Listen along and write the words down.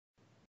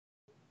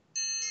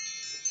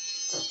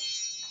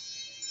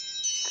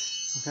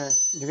Okay,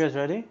 you guys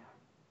ready?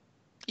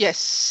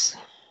 Yes.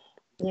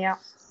 Yeah.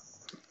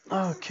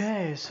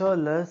 Okay, so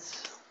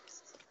let's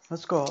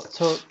go.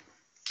 So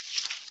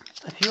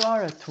if you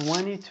are a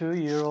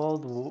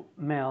 22-year-old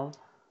male,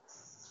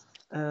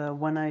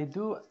 when I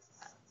do,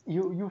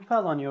 you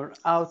fell on your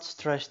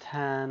outstretched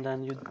hand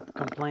and you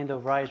complained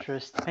of right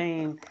wrist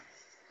pain,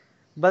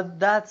 but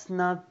that's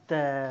not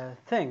the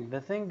thing. The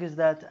thing is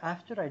that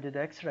after I did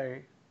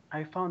X-ray,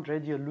 I found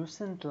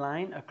radiolucent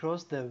line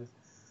across the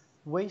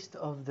waist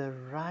of the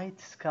right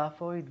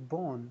scaphoid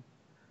bone.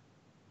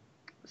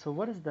 So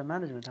what is the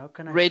management? How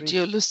can I treat?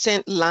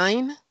 Radiolucent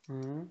line.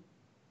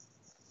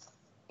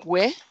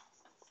 Where?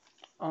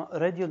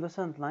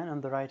 Radiolucent line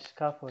on the right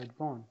scaphoid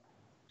bone.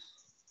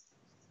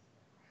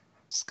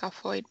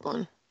 Scaphoid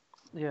bone.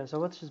 Yeah, so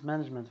what's his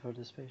management for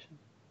this patient?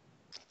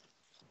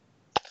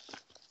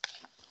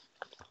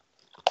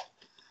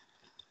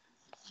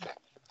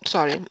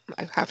 Sorry,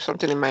 I have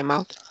something in my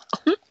mouth.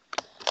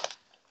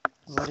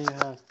 What do you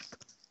have?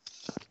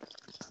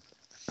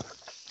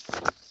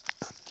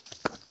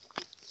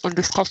 On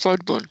the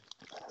scaphoid bone.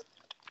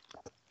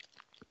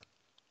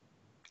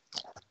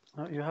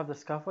 Oh, you have the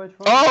scaphoid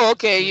for Oh,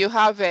 okay. You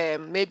have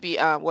maybe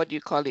what do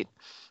you call it?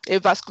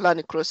 Avascular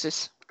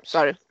necrosis.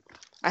 Sorry,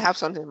 I have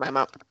something in my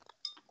mouth.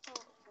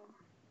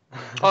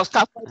 Oh,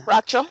 scaphoid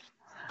fracture.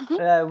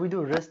 Yeah, we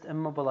do wrist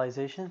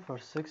immobilization for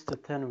 6 to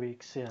 10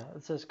 weeks. Yeah,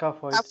 it's a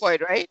scaphoid.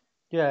 Scaphoid, right?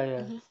 Yeah,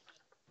 yeah.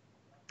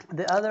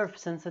 The other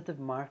sensitive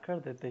marker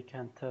that they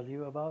can tell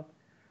you about,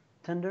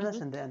 tenderness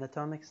in the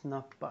anatomic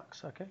snuff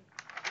box. Okay,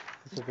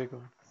 it's a big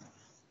one.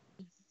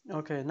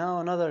 Okay, now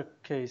another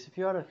case. If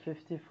you are a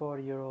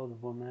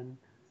 54-year-old woman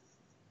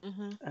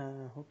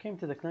who came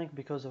to the clinic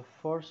because of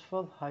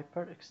forceful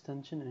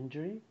hyperextension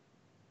injury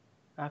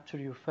after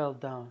you fell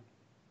down.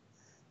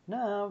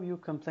 Now you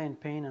complain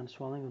pain and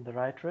swelling on the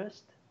right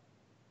wrist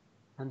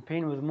and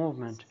pain with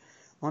movement.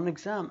 On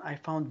exam, I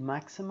found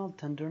maximal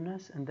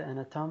tenderness in the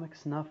anatomic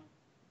snuff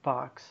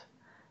box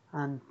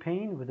and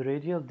pain with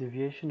radial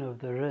deviation of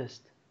the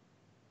wrist.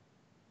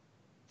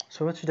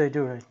 So what should I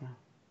do right now?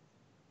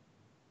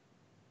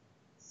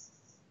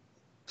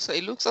 So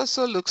it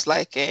also looks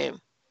like a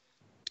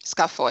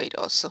scaphoid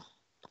also.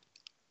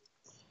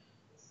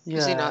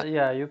 Yeah,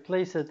 yeah, you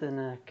place it in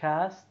a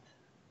cast,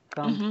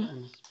 thumb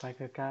and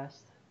spica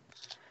cast,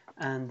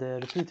 and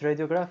repeat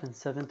radiograph in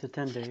 7 to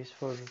 10 days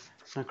for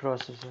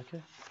necrosis,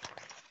 okay?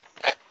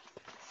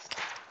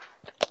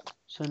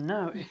 So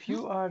now, if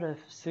you are a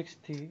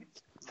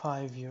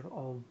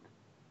 65-year-old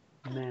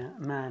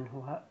man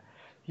who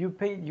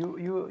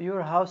you're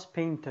a house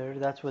painter,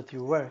 that's what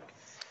you work,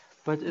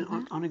 but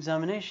on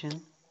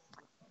examination,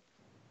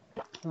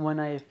 when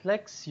I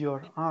flex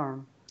your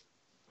arm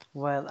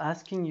while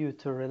asking you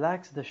to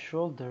relax the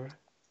shoulder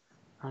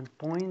and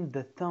point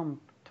the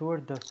thumb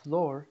toward the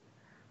floor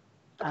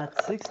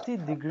at 60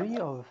 degree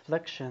of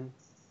flexion,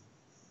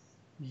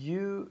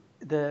 you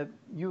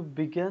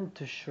begin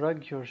to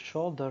shrug your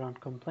shoulder and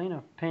complain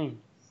of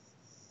pain.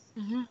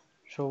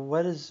 So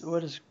what is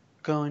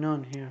going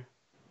on here?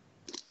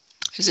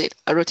 Is it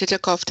a rotator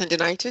cuff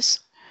tendinitis?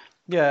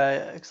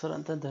 Yeah,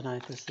 excellent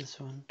tendinitis. This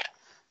one.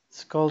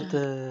 It's called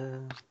the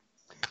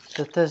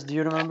test. Do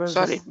you remember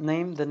Sorry.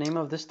 the name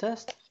of this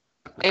test?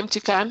 Empty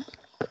can?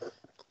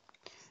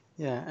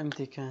 Yeah,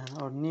 empty can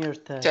or near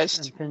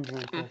test.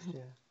 Impingement test.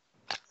 Yeah.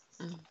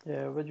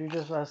 Yeah, but you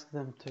just ask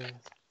them to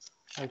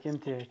like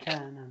empty a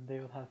can and they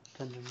will have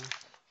tenderness,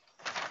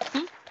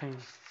 pain.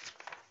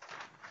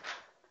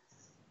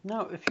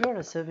 Now, if you're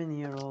a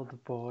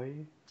 7-year-old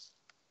boy,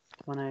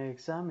 when I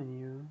examine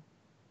you,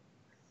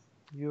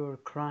 you're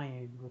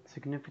crying with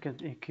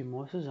significant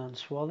ecchymosis and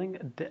swelling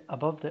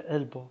above the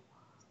elbow.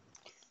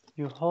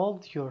 You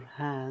hold your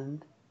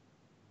hand,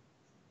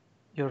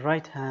 your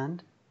right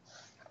hand,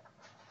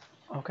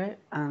 okay,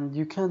 and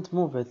you can't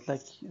move it,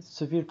 like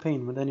severe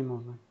pain with any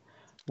movement.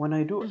 When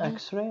I do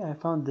X-ray, I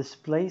found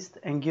displaced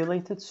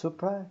angulated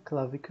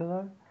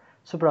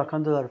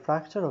supracondylar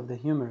fracture of the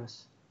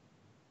humerus.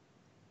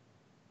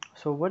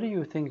 So what do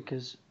you think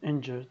is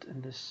injured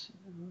in this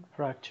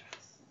fracture?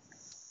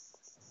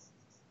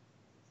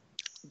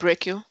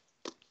 Brachial?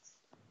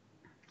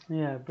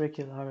 Yeah,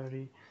 brachial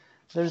artery.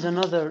 There's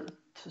another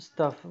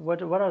stuff.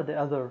 What are the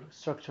other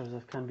structures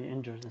that can be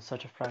injured in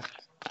such a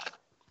fracture?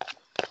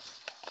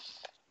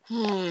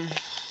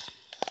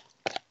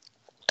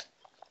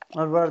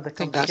 Or what are the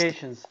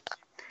complications?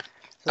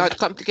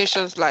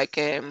 Complications like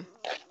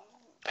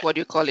what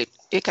do you call it?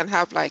 It can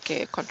have like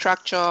a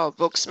contracture or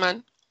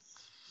Volkmann.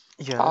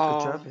 Yeah,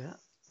 good job. Yeah.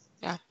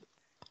 Yeah.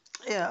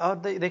 Yeah, or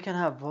they can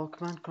have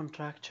Volkmann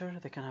contracture.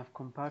 They can have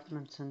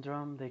compartment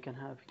syndrome. They can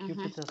have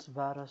cubitus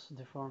varus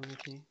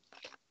deformity,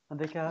 and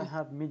they can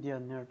have medial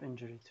nerve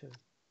injury too.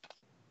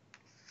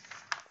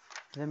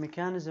 The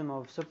mechanism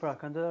of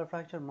supracondylar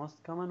fracture,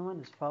 most common one,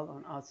 is fall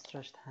on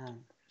outstretched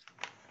hand.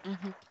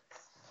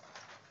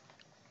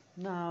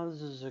 Now,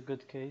 this is a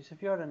good case.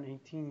 If you are an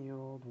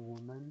 18-year-old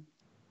woman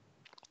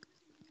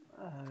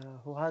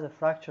who had a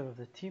fracture of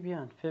the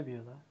tibia and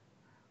fibula,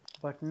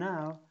 but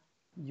now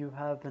you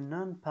have a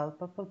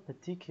non-palpable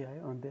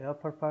petechiae on the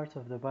upper part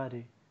of the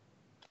body.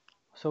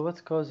 So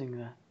what's causing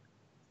that?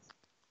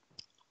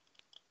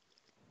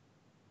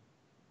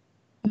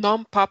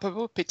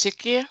 Non-palpable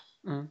petechiae?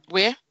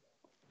 Where?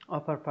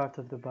 Upper part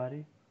of the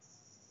body.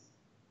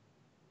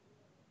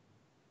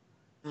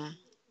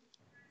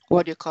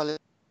 What do you call it?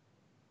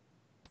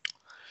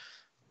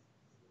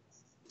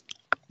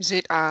 Is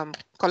it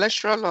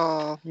cholesterol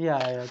or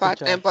Yeah, fat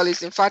good job.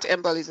 embolism? Fat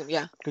embolism,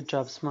 yeah. Good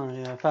job, smart.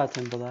 Yeah, fat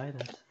emboli.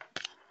 That's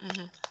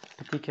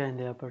petechiae in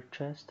the upper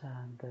chest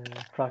and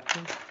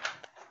fractures.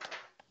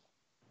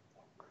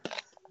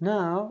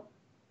 Now,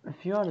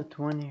 if you are a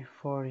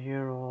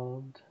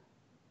 24-year-old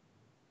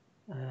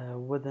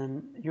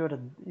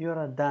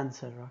you're a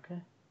dancer,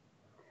 okay?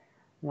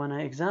 When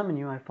I examine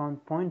you, I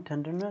found point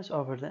tenderness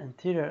over the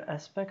anterior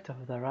aspect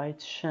of the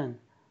right shin.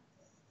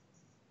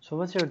 So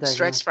what's your diagnosis?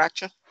 Stress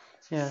fracture.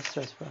 Yeah,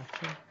 stress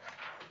fracture.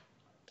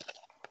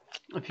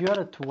 If you are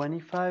a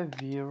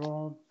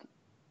 25-year-old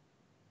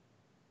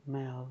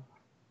male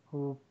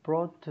who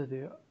brought to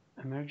the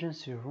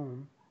emergency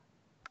room,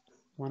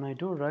 when I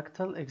do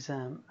rectal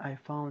exam, I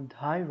found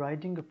high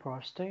riding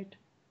prostate,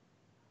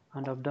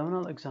 and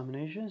abdominal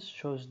examinations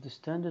shows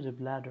distended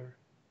bladder.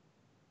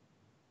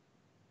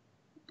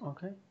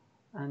 Okay,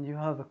 and you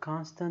have a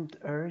constant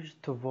urge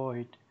to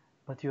void,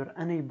 but you're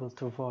unable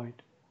to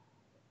void.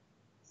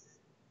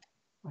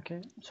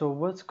 Okay, so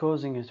what's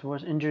causing it?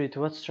 What injury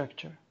to what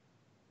structure?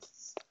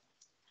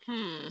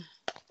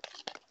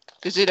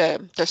 Is it a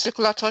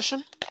testicular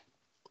torsion?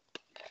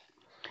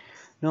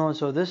 No,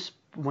 so this,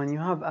 when you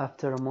have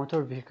after a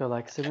motor vehicle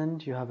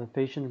accident, you have a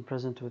patient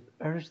present with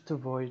urge to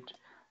void,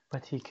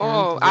 but he can't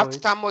void.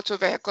 After motor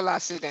vehicle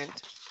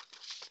accident.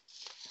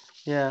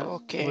 Yeah,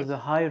 Okay. with a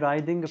high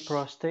riding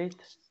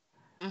prostate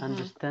and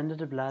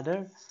distended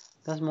bladder,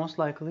 that's most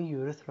likely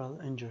urethral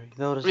injury.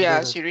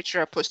 Yes,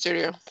 urethral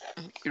posterior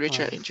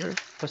urethral injury.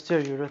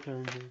 Posterior urethral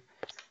injury.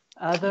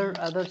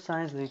 Other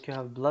signs, like you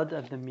have blood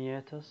at the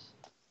meatus.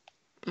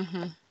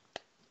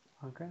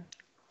 Okay,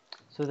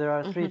 so there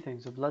are three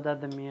things: blood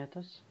at the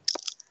meatus,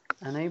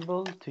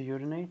 unable to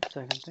urinate.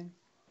 Second thing.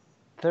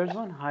 Third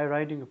one, high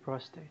riding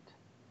prostate.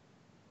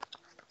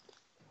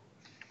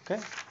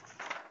 Okay.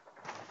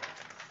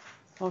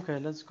 Okay,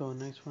 let's go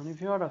next one. If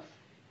you are a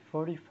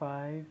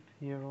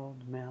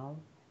 45-year-old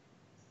male,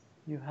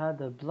 you had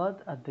a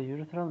blood at the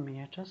urethral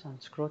meatus and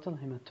scrotal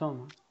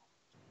hematoma.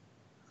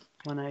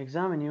 When I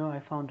examined you, I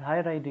found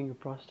high riding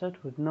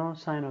prostate with no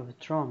sign of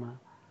trauma.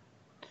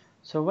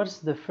 So what's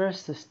the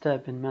first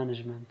step in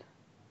management?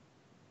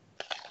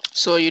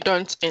 So you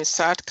don't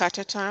insert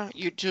catheter,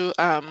 you do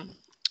what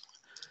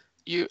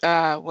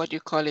do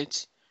you call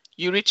it?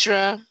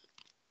 Urethra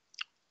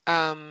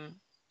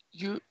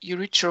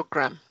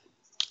ureterogram.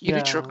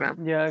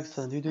 Ureterogram. Yeah,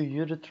 excellent. You do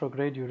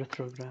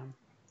ureterogram.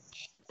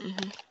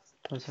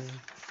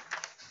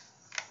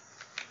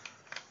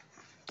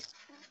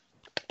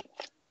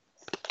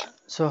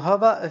 So how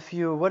about if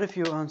you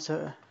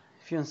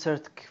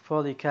insert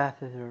Foley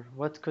catheter,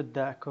 what could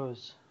that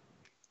cause?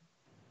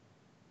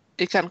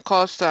 It can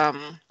cause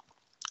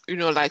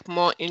like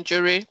more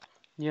injury.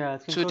 Yeah,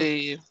 it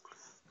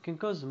can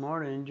cause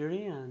more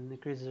injury and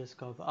increase the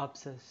risk of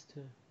abscess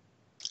too.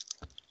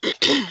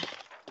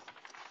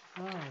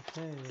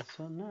 Okay,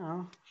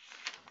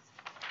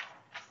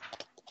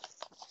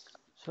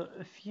 so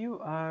if you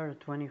are a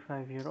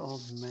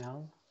 25-year-old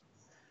male,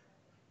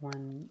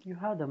 when you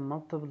had a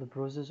multiple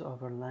bruises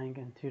overlying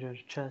anterior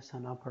chest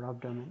and upper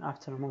abdomen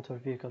after a motor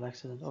vehicle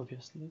accident,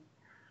 obviously.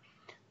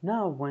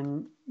 Now,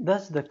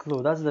 that's the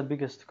clue, that's the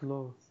biggest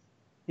clue,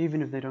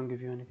 even if they don't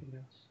give you anything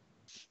else.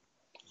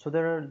 So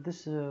there are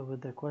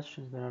with the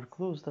questions, there are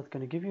clues that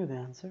can give you the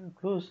answer,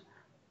 clues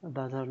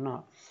that are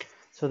not.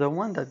 So the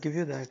one that give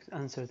you the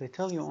answer, they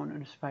tell you on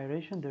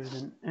inspiration there is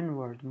an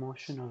inward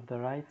motion of the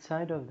right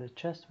side of the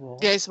chest wall.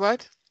 There is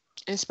what?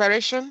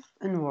 Inspiration?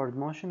 Inward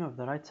motion of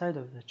the right side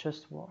of the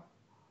chest wall.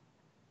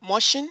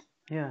 Motion?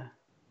 Yeah.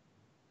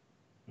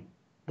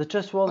 The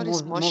chest wall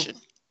moves. Motion?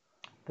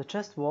 The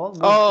chest wall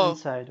moves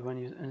inside when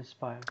you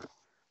inspire.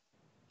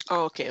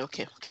 Oh, okay.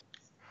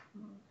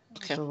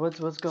 So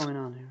what's going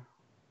on here?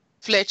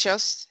 Flare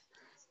chest?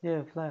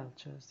 Yeah, flail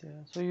chest,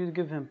 yeah. So you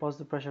give him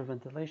positive pressure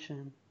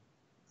ventilation.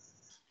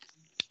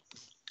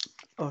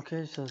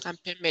 Okay, so...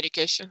 And pain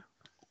medication.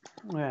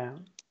 Yeah.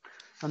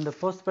 And the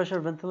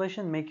post-pressure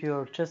ventilation make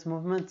your chest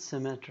movement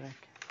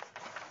symmetric.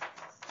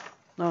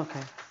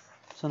 Okay,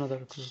 that's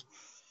another clue.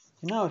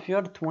 Now, if you're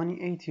a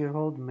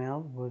 28-year-old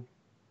male with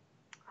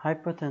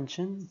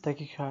hypotension,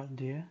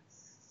 tachycardia,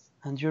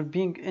 and you're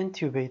being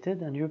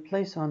intubated and you're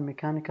placed on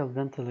mechanical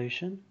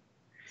ventilation,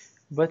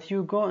 but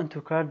you go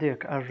into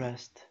cardiac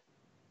arrest.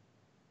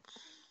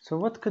 So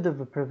what could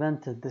have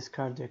prevented this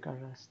cardiac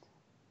arrest?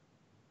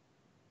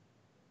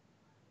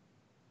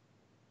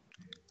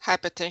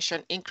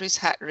 Hypertension, increased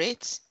heart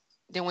rate,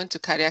 they went to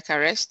cardiac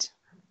arrest.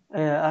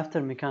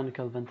 After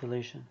mechanical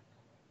ventilation.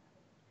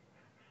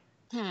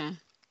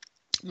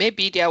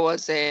 Maybe there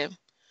was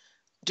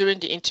during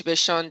the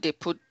intubation they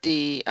put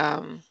the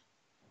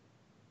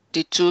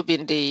tube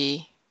in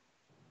the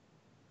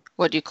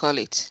what do you call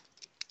it?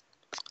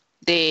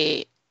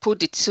 They put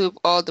the tube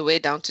all the way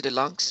down to the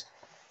lungs.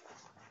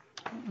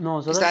 No,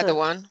 so Is that the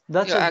one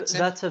you're asking?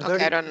 that's a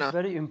Okay, I don't know.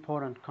 very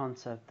important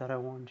concept that I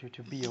want you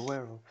to be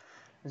aware of.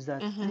 Is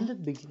that in the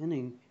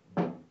beginning,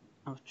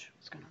 ouch,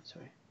 what's going on?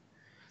 Sorry.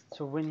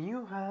 So when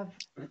you have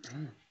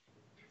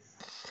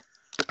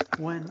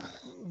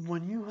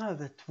when you have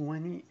a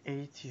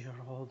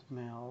 28-year-old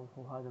male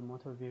who had a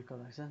motor vehicle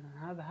accident and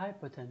have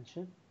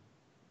hypotension,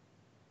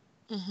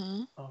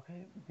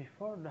 okay,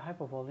 before the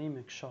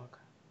hypovolemic shock,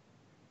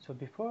 so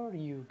before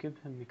you give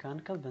him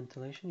mechanical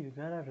ventilation, you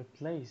gotta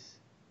replace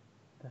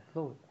the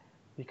fluid,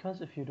 because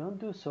if you don't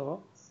do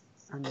so,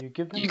 and you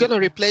give him, you're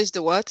gonna replace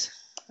the what?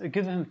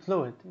 Give him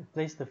fluid,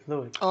 replace the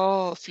fluid.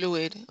 Oh,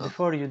 fluid.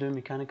 Before you do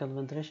mechanical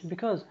ventilation,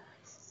 because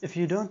if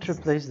you don't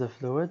replace the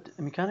fluid,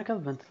 mechanical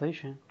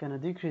ventilation gonna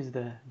decrease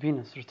the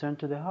venous return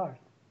to the heart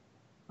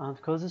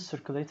and causes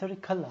circulatory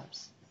collapse.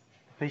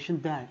 The patient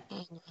died.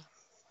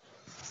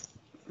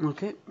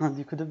 Okay, and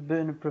you could have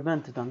been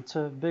prevented, and it's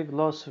a big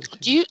lawsuit.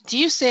 Do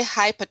you say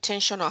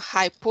hypertension or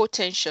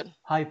hypotension?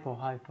 Hypo.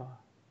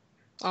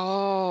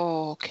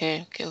 Oh,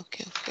 okay. Because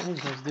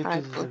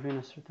decreases the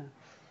venous return.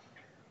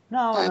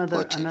 Now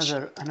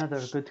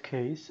another good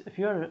case. If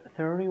you're a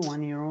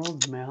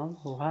 31-year-old male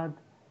who had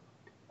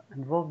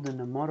involved in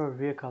a motor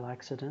vehicle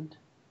accident,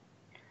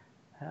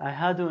 I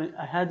had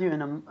you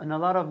in a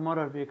lot of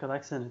motor vehicle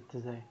accident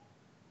today.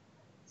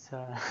 So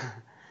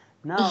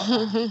now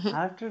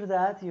after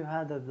that you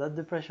had a blood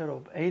pressure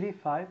of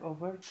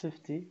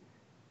 85/50,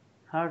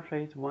 heart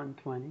rate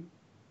 120.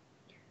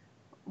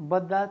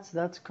 But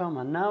that's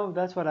common. Now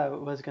that's what I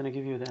was gonna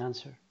give you the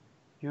answer.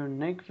 Your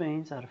neck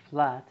veins are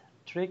flat,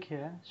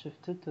 trachea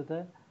shifted to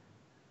the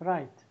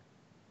right.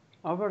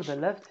 Over the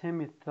left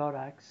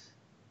hemithorax,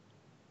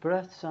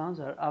 breath sounds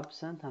are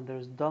absent and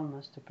there's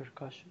dullness to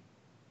percussion.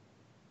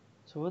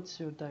 So what's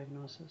your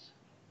diagnosis?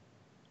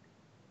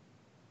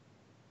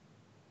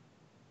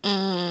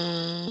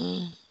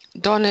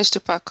 Dullness to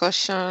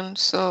percussion.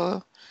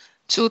 So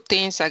two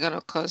things are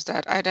gonna cause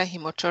that: either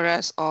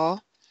hemothorax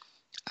or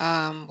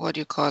what do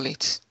you call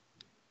it?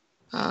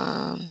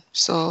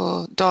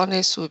 So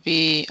dullness would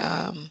be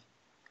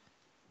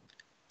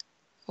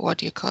what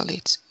do you call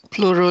it?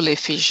 Pleural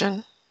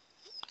effusion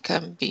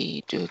can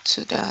be due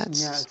to that.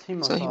 Yeah, it's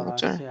hemothorax. So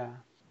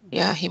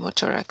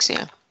hemothorax.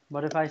 Yeah.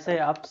 But if I say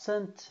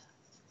absent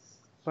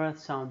breath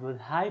sound with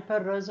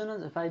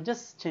hyperresonance, if I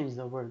just change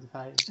the word,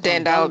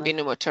 then that would be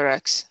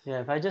pneumothorax. Yeah,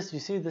 if I just, you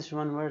see, this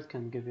one word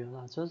can give you a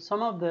lot. So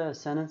some of the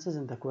sentences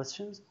in the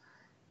questions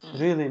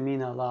really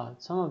mean a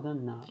lot. Some of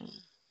them not.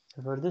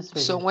 For this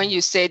so when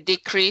you say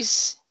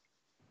decrease,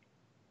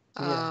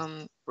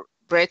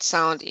 breath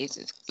sound is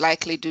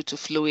likely due to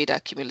fluid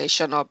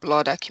accumulation or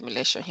blood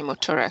accumulation,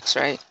 hemothorax,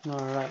 right? No,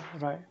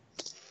 right.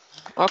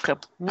 Okay.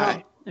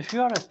 Now, if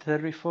you are a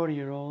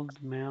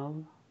 34-year-old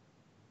male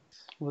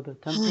with a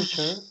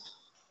temperature,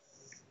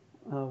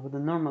 with a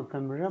normal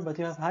temperature, but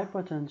you have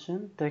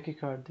hypotension,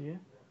 tachycardia,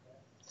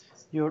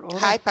 your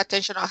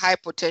hypertension or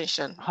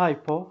hypotension?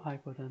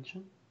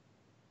 Hypotension.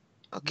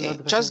 Okay,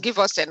 just give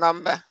us a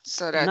number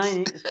so that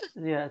 90.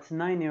 Yeah, it's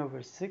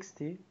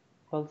 90/60.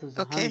 Pulse is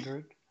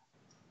 100.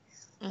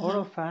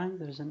 Oropharynx,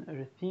 there's an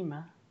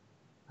erythema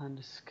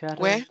and scattered.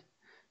 Where?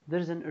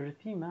 There's an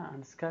erythema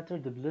and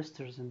scattered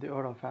blisters in the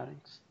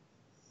oropharynx.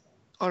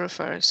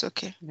 Oropharynx,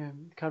 okay. Yeah,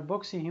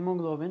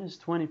 carboxyhemoglobin is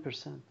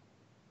 20%.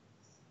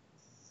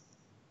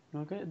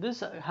 Okay,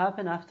 this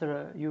happened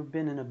after you've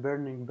been in a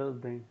burning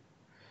building.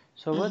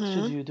 So what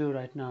should you do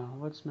right now?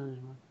 What's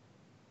management?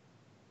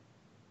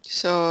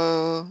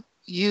 So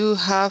you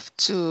have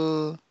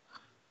to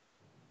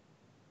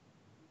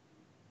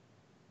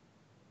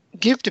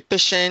give the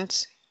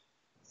patient,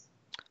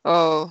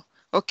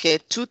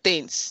 two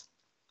things.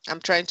 I'm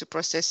trying to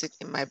process it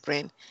in my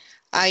brain.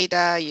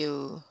 Either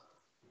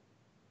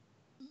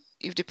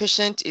if the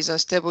patient is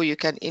unstable, you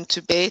can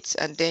intubate,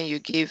 and then you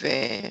give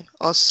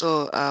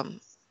also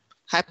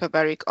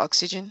hyperbaric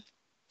oxygen.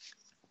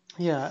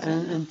 Yeah,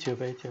 and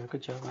intubate. Yeah,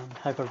 good job on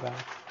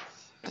hyperbaric.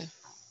 Okay.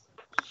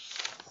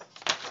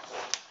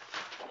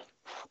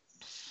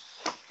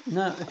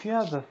 Now, if you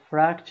have a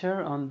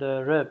fracture on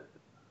the rib,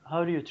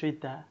 how do you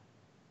treat that?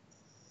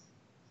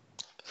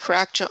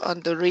 Fracture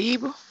on the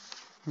rib?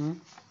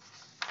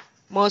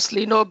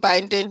 Mostly no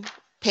binding,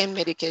 pain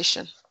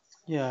medication.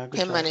 Yeah, good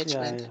pain job.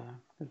 Management. Yeah,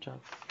 good job.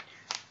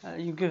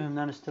 You give him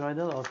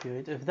non-steroidal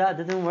opioid. If that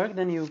didn't work,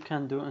 then you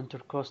can do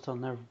intercostal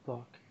nerve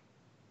block.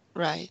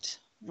 Right.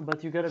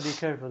 But you gotta be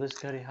careful. This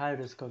very high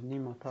risk of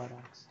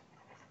pneumothorax.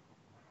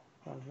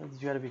 You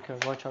gotta be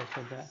careful. Watch out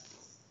for that.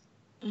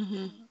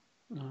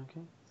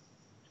 Okay.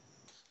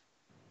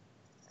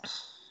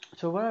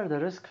 So what are the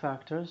risk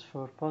factors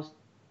for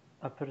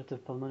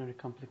post-operative pulmonary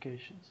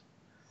complications?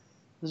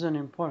 This is an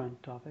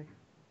important topic.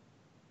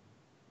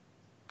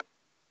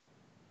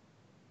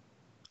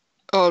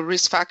 Oh,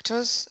 risk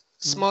factors?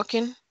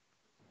 Smoking?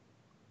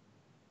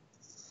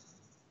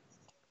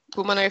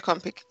 Pulmonary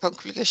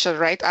complication,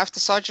 right? After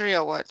surgery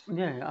or what?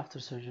 Yeah, after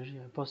surgery,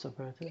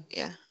 post-operative.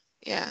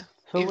 Yeah.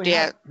 So if they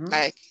are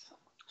like...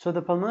 So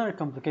the pulmonary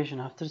complication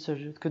after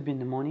surgery, it could be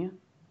pneumonia,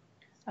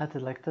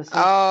 atelectasis.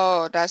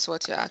 Oh, that's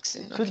what you're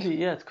asking. Could Okay. be,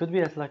 yeah, it could be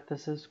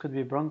atelectasis, could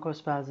be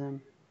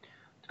bronchospasm,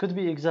 it could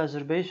be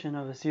exacerbation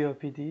of a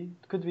COPD,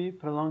 it could be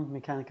prolonged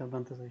mechanical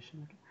ventilation.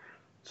 Okay?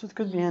 So it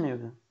could be any of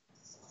them.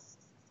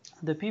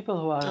 The people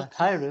who are at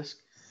high risk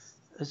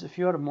is if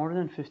you are more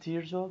than 50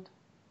 years old,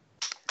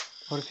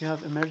 or if you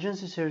have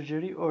emergency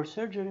surgery or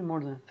surgery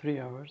more than 3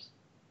 hours,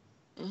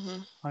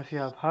 or if you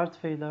have heart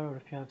failure, or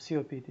if you have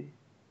COPD.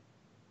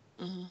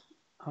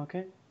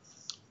 Okay?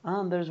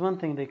 And there's one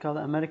thing they call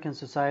American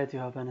Society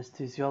of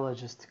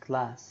Anesthesiologists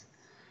class.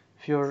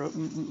 If you're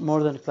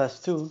more than class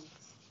 2,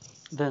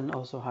 then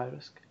also high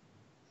risk.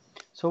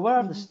 So what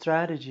are the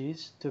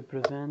strategies to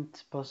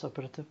prevent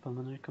postoperative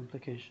pulmonary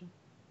complication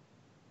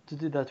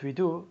that we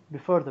do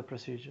before the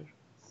procedure?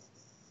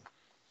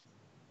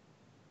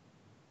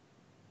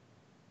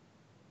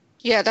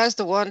 Yeah, that's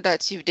the one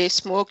that if they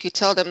smoke, you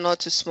tell them not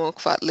to smoke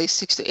for at least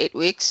 6 to 8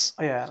 weeks.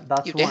 Oh, yeah,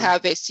 that's If they one.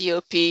 have a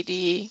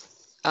COPD,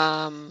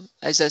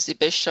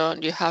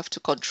 exacerbation, you have to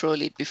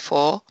control it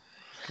before.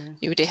 Okay.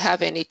 If they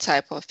have any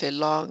type of a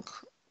lung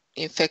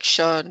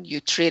infection,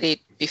 you treat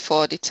it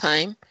before the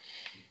time.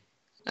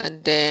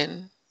 And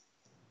then,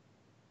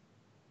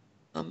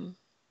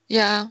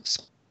 yeah.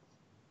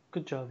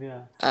 Good job,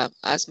 yeah.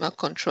 Asthma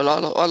control,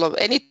 all of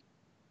any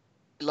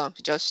lung,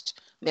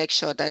 just make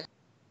sure that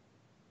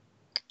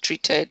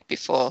treated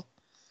before.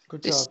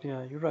 Good job,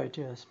 yeah, you're right,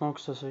 yeah. Smoke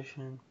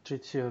cessation,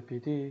 treat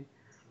COPD,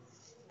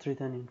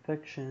 treat any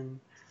infection,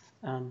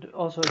 and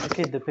also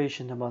educate the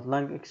patient about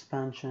lung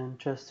expansion,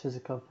 chest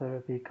physical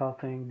therapy,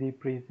 coughing,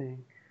 deep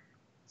breathing.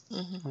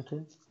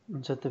 Okay,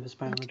 incentive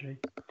spirometry.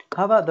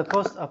 How about the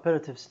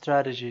post-operative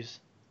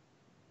strategies?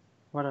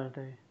 What are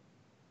they?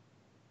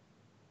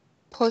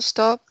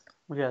 Post-op?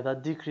 Yeah,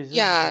 that decreases.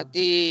 Yeah,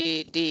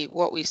 the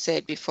what we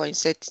said before,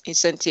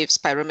 incentive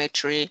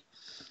spirometry,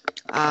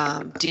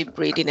 deep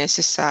breathing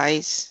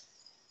exercise,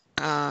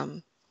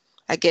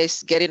 I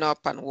guess getting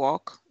up and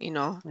walk,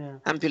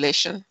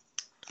 ambulation.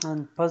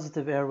 And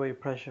positive airway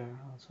pressure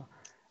also.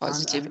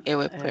 Positive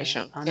airway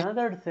pressure.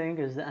 Another thing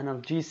is the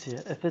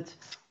analgesia.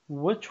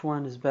 Which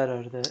one is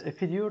better, the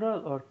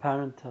epidural or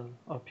parenteral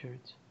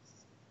opioids?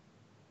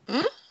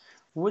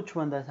 Which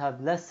one that have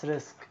less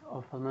risk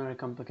of pulmonary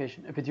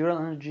complication, epidural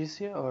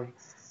analgesia or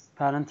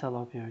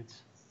parenteral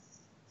opioids?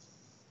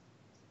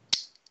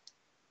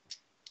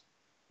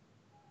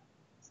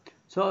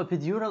 So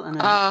epidural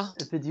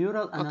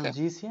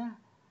analgesia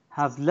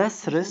have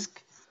less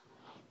risk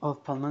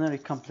of pulmonary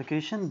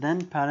complication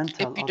than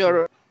parenteral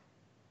epidural.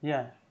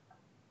 Yeah.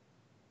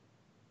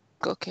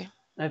 Okay.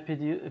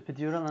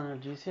 Epidural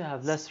analgesia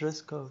have less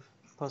risk of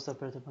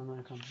postoperative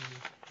pulmonary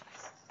complication.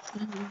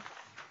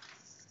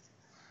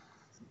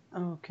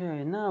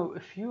 Okay, now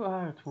if you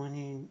are a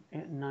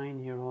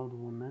 29-year-old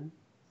woman.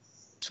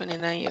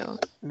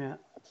 29-year-old. Yeah,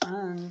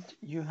 and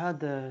you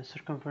had a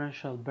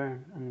circumferential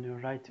burn on your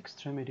right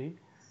extremity,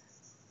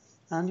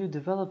 and you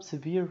developed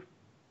severe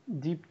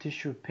deep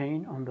tissue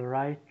pain on the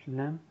right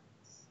limb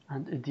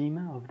and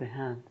edema of the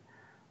hand.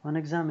 On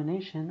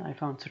examination, I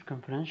found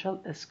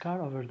circumferential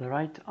scar over the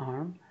right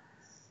arm,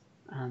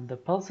 and the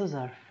pulses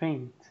are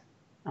faint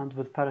and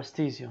with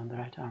paresthesia on the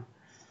right arm.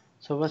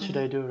 So what should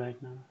I do right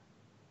now?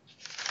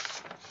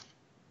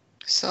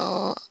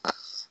 So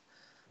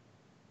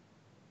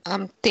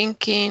I'm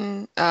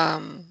thinking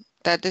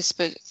that this,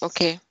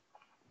 okay,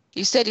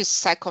 you said it's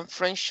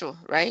circumferential,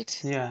 right?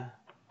 Yeah.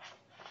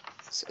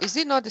 So is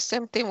it not the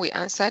same thing we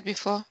answered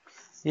before?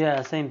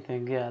 Yeah, same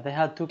thing. Yeah, they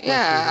had two questions.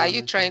 Yeah, are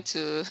you trying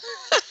to?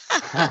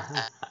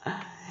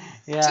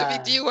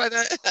 Yeah. Do you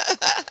wanna?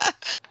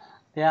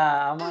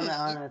 Yeah, I'm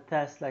on a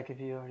test, like if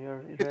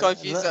your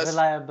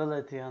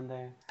reliability on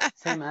the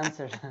same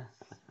answer.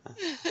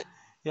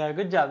 Yeah,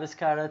 good job. It's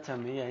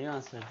chirotomy. Yeah, you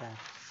answered that.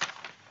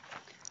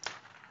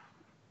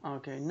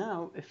 Okay,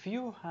 now if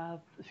you're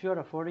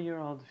a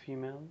 40-year-old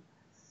female,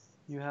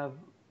 you have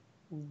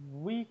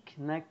weak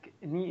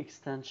knee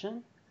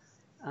extension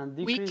and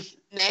decreased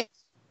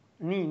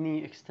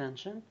knee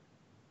extension.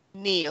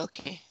 Knee,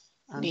 okay.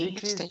 And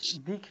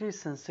decreased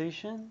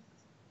sensation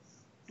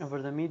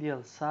over the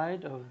medial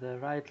side of the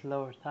right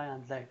lower thigh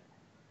and leg.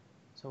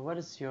 So what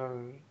is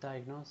your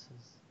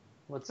diagnosis?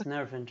 What's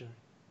nerve injury?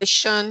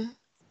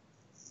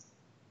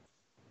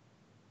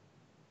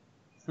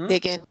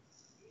 Again.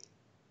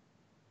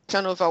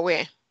 Turn over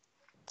where?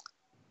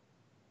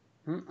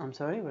 I'm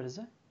sorry, what is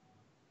it?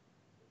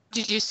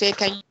 Did you say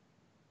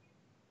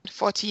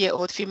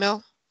 40-year-old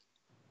female?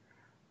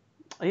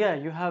 Yeah,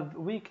 you have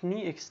weak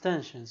knee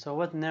extension. So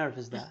what nerve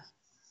is that?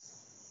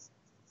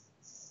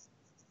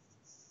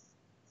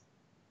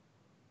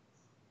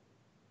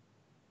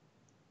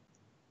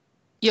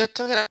 You're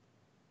talking about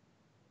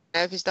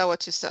nerve, is that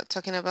what you're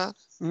talking about?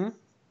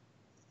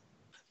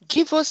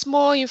 Give us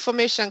more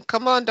information.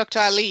 Come on, Dr.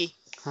 Ali.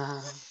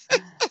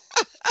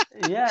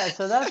 Yeah,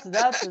 so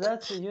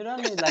that's you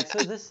don't need so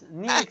this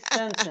knee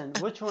extension,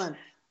 which one?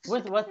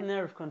 What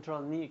nerve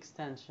control knee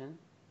extension?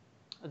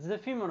 It's the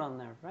femoral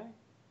nerve, right?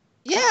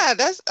 Yeah,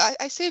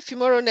 I say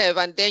femoral nerve,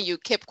 and then you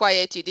kept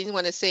quiet. You didn't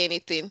want to say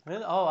anything.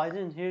 Really? Oh, I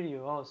didn't hear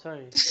you. Oh,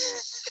 sorry.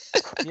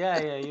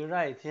 Yeah, you're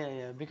right.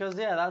 Yeah. Because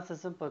that's a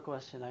simple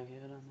question. Like you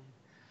don't need.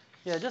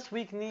 Yeah, just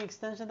weak knee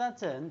extension.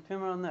 That's it. And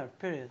femoral nerve.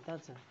 Period.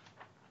 That's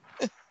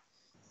it.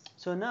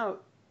 So now,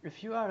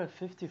 if you are a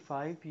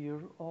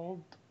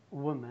 55-year-old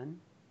woman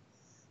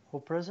who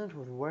present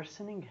with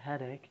worsening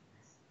headache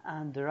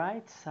and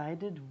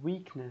right-sided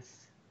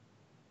weakness,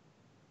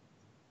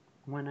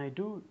 when I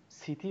do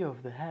CT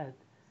of the head,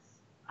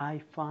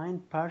 I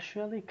find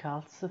partially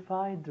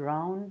calcified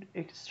round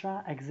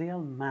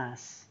extra-axial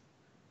mass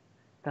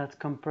that's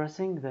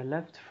compressing the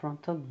left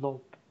frontal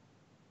lobe.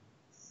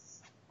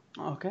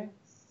 Okay,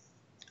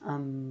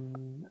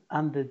 and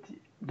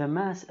the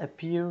mass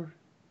appear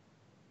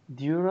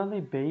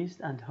durally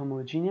based and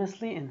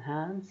homogeneously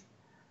enhanced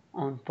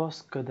on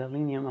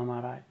post-gadolinium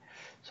MRI.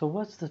 So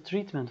what's the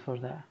treatment for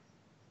that?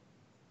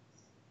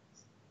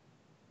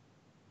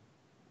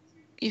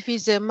 If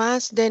it's a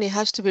mass, then it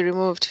has to be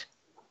removed.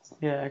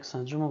 Yeah,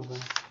 excellent. Remove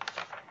them.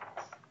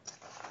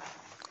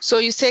 So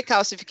you say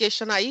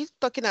calcification. Are you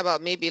talking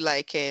about maybe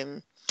like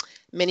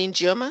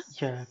meningioma?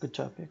 Yeah, good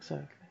job.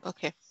 Exactly.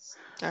 Okay.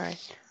 All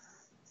right.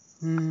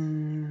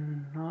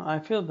 I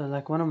feel that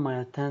like one of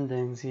my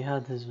attendings, he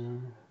had his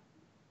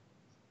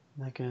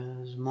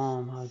his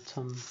mom had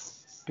some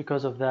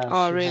because of that.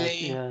 Oh, She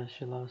really?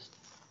 she lost.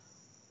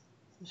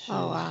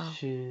 Oh, wow.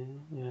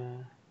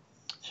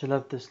 She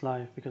left this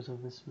life because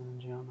of this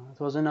meningioma. It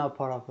was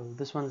inoperable.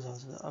 This one is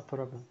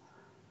operable.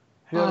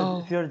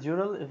 Oh. If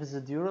it's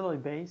a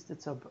durally based,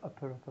 it's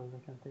operable. They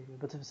can take it.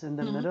 But if it's in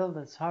the middle,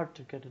 that's hard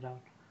to get it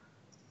out.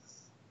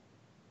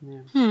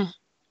 Yeah.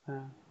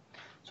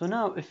 So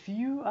now, if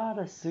you are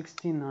a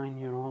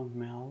 69-year-old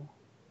male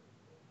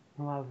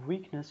who have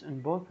weakness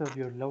in both of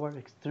your lower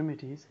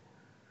extremities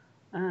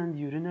and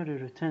urinary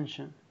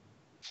retention,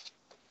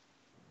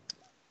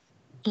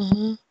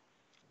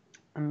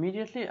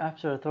 immediately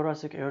after a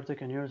thoracic aortic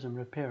aneurysm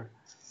repair.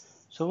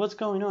 So what's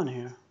going on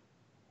here?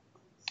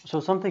 So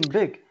something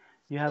big.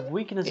 You have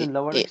weakness in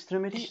lower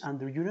extremity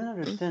and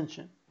urinary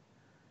retention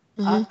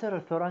after a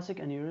thoracic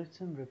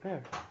aneurysm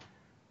repair.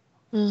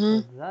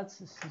 So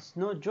it's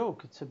no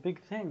joke. It's a big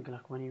thing.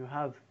 Like when you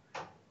have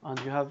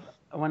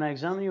when I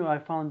examined you, I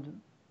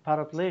found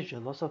paraplegia,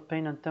 loss of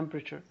pain and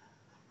temperature,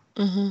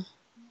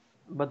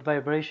 but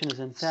vibration is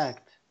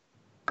intact.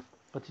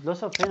 But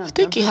loss of pain and I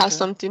think temperature. It has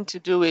something to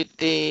do with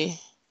the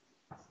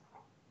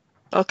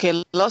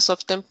loss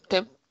of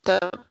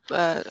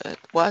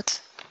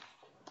what?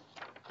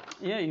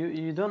 Yeah,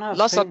 you don't have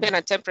loss of pain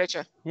and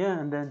temperature. Yeah,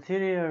 and the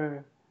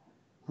anterior,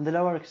 and the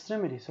lower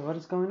extremity. So what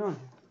is going on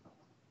here?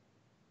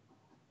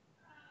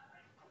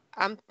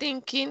 I'm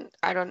thinking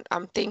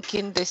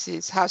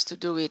this has to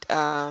do with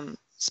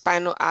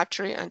spinal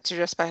artery,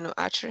 anterior spinal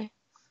artery.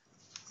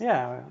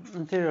 Yeah,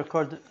 anterior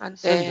cord and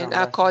syndrome.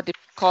 then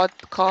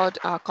called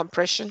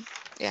compression.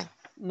 Yeah.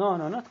 No,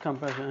 not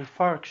compression,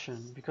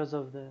 infarction because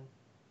of the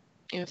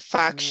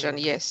infarction.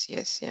 Yes,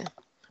 yeah.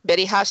 But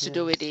it has to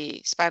do with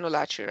the spinal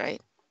artery,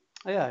 right?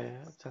 Yeah,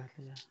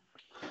 exactly.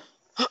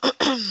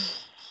 Yeah.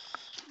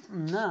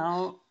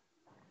 Now.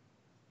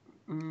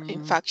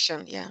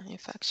 Infarction. Yeah,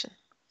 infarction.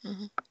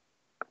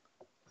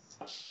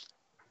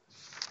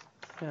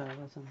 Yeah,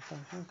 that's an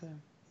infarction. Okay.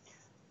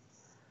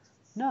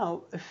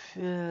 Now, if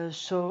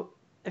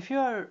you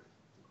are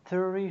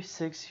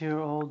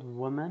 36-year-old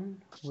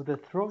woman with a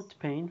throat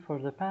pain for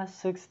the past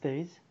 6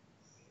 days,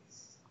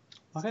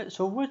 okay,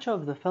 so which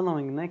of the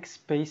following neck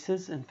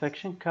spaces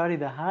infection carry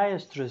the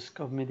highest risk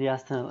of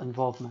mediastinal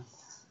involvement?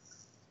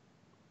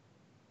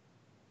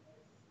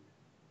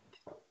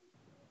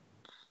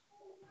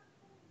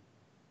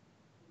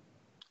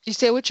 You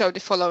say which of the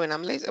following?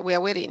 We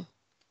are waiting.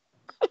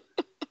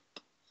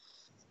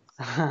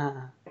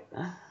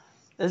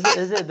 Is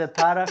it the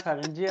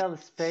parapharyngeal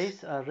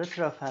space or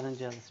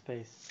retropharyngeal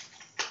space?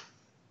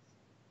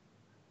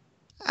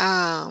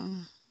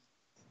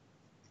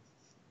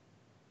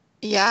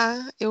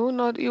 Yeah, it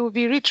will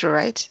be retro,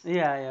 right?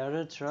 Yeah,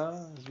 retro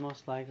is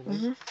most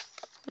likely.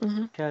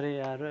 Carry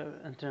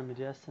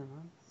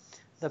intermediastinal.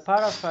 The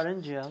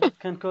parapharyngeal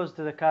can cause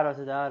to the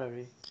carotid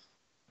artery.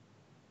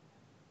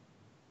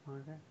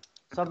 Okay.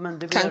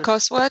 Submandibular can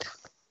cause what?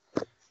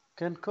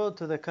 Can cause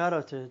to the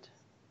carotid.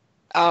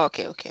 Oh,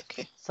 okay.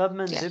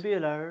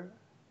 Submandibular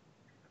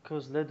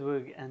cause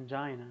Ludwig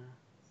angina.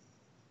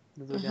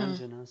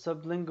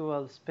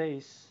 Sublingual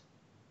space.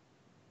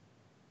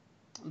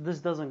 This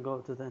doesn't go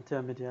to the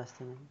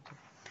intermediastinal.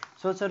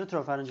 So it's a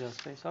retropharyngeal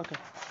space. Okay.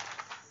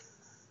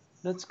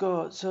 Let's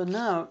go. So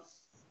now,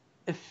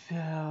 if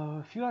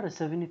you are a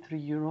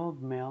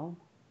 73-year-old male,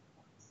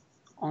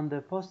 on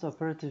the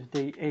post-operative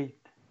day 8,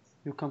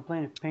 you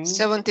complain of pain.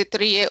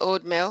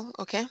 73-year-old male.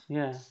 Okay.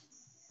 Yeah.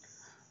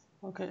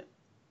 Okay.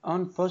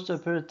 On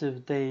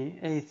post-operative day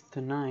 8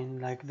 to 9,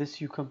 like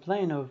this, you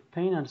complain of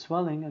pain and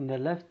swelling in the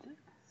left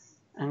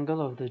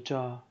angle of the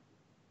jaw.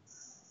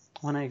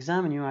 When I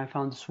examined you, I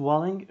found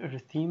swelling,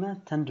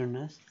 erythema,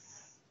 tenderness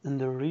in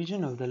the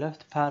region of the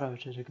left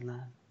parotid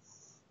gland.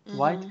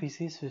 White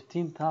PC is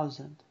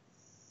 15,000.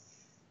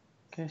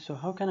 Okay, so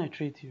how can I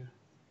treat you?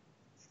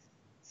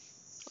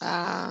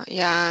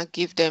 Yeah,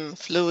 give them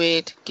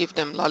fluid, give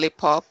them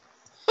lollipop.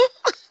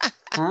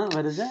 Huh?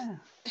 What is that?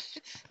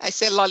 I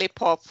say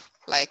lollipop,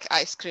 like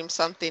ice cream,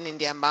 something in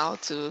their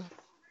mouth to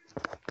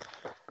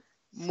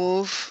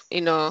move,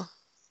 is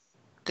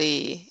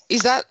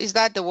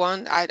that the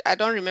one? I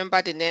don't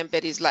remember the name,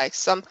 but it's like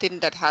something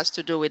that has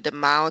to do with the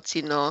mouth,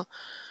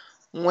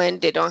 when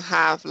they don't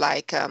have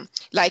like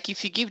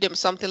if you give them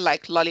something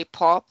like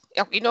lollipop,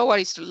 you know what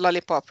is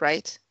lollipop,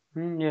 right?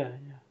 Yeah, yeah.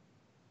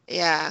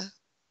 Yeah,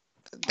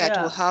 that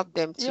will Yeah, help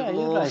them to yeah,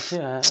 you're right. move.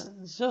 Yeah,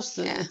 it's just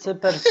Yeah. it's a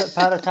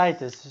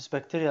parotitis. It's acute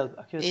bacterial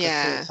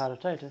Yeah.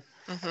 parotitis.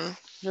 hmm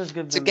Just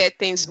give To them get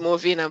things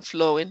moving and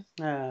flowing.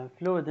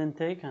 fluid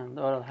intake and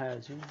oral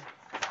hygiene.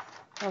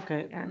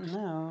 Okay,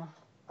 Yeah.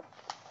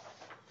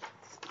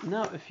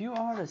 now if you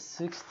are a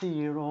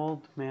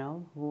 60-year-old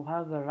male who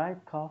has the right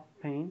cough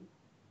pain,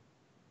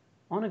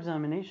 on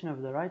examination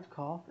of the right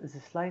cough is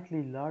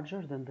slightly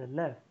larger than the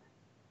left.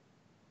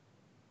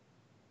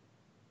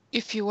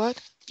 If you what?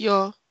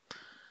 You're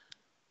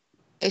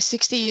a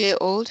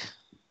 60-year-old.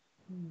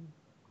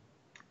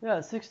 Yeah,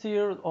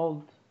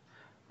 60-year-old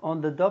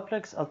on the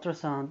duplex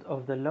ultrasound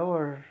of the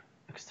lower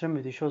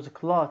extremity shows a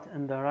clot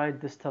in the right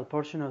distal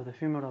portion of the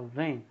femoral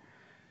vein.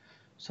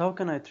 So how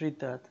can I treat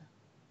that?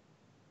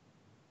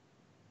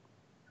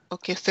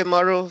 Okay,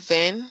 femoral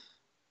vein.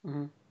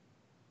 Mm-hmm.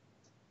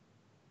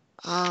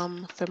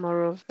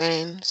 Femoral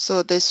vein.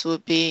 So this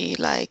would be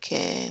like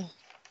a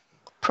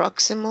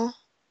proximal.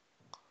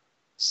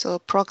 So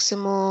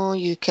proximal,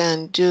 you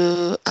can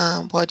do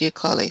what do you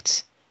call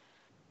it?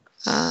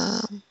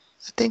 I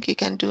think you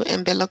can do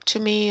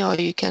embolectomy, or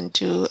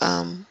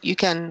you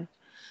can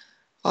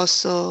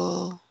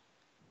also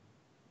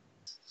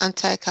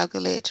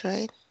anticoagulate,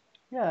 right?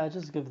 Yeah,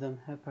 just give them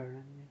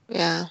heparin.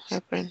 Yeah,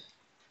 heparin.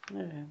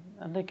 Yeah,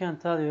 and they can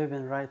tell you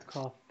even right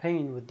cough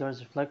pain with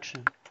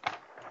dorsiflexion.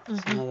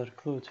 It's another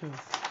clue too.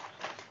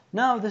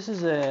 Now this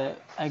is a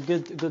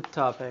good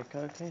topic.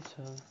 Okay,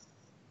 so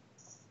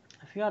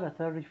if you are a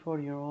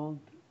 34-year-old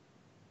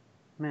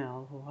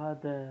male who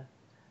had a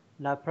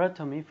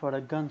laparotomy for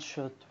a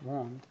gunshot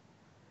wound,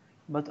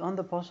 but on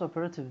the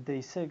postoperative day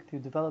 6 you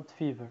developed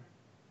fever.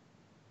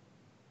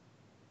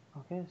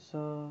 Okay,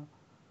 so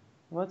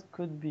what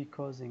could be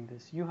causing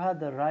this? You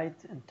had the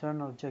right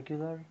internal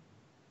jugular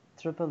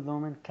triple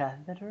lumen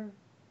catheter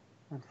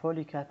and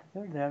Foley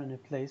catheter. They are in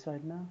place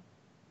right now.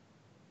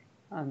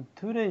 And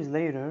 2 days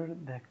later,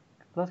 the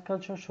blood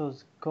culture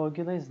shows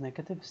coagulase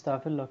negative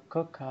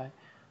staphylococci,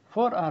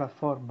 4 out of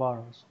 4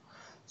 barrels.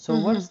 So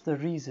what's the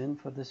reason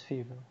for this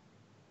fever?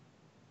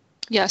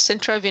 Yeah,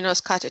 central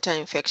venous catheter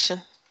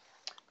infection.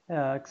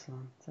 Yeah,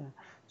 excellent.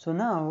 So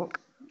now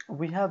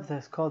we have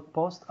this called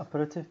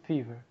post-operative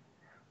fever.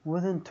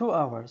 Within 2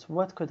 hours,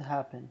 what could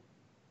happen?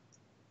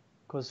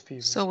 Cause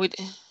fever. So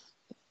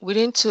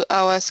within 2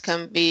 hours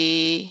can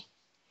be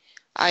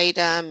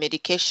either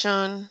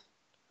medication,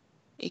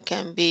 it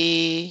can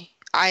be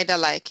either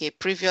like a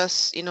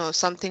previous,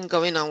 something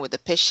going on with the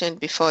patient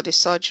before the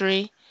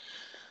surgery.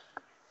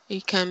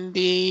 It can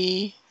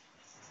be,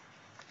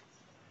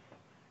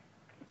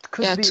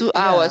 Could be, 2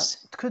 hours.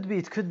 it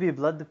could be a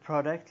blood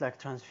product like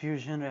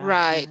transfusion reaction.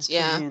 Right, It could be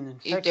yeah.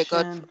 an If they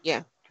got, infection.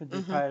 yeah. Could be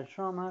Mm-hmm. prior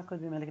trauma.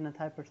 Could be malignant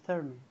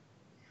hyperthermia.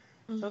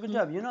 So good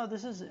job.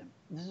 This is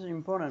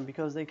important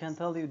because they can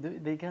tell you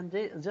they can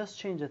just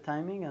change the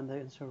timing and the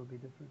answer will be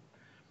different.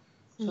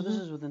 So this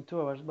is within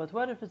 2 hours. But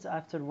what if it's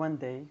after 1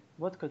 day?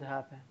 What could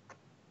happen?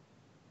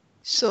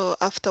 So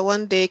after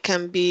 1 day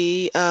can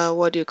be,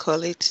 what do you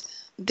call it?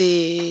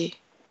 The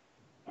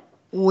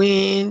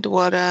wind,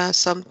 water,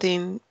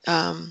 something.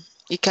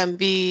 It can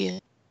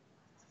be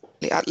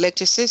the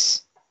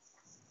athleticis,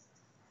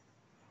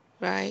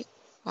 right?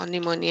 Or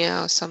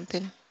pneumonia or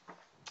something.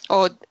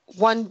 Or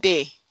 1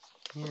 day.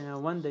 Yeah,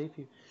 1 day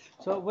fever.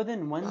 So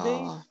within 1 day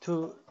Oh.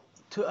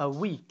 to a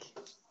week,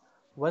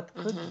 what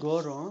could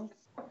go wrong?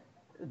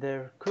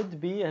 There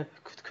could be a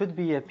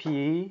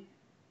PE,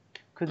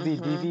 could be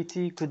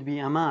DVT, could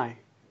be MI,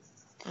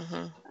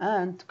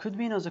 and could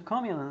be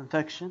nosocomial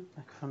infection,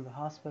 like from the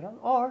hospital,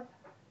 or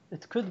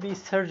it could be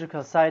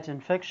surgical site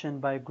infection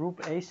by group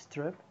A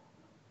strep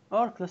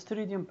or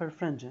Clostridium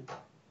perfringens.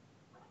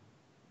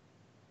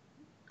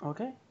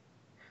 Okay?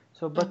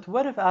 So, but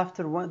what if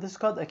after this is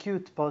called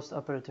acute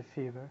post-operative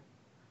fever.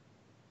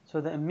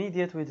 So the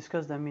immediate, we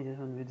discussed the immediate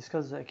when we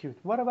discussed the acute.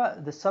 What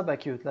about the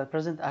subacute, like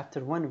present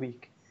after 1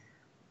 week?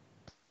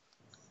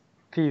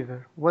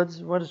 Fever.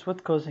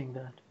 What causing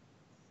that?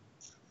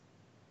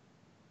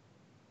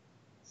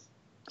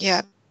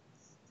 Yeah,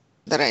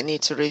 that I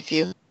need to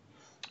review.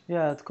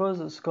 Yeah, it's called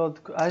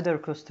either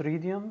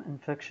Clostridium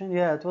infection.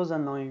 Yeah, it was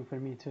annoying for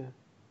me too.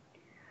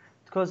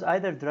 It caused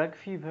either drug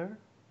fever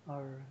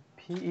or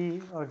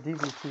PE or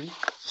DVT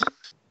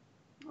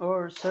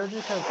or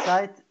surgical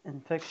site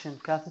infection,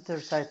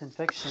 catheter site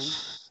infection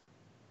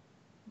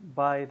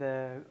by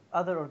the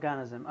other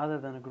organism other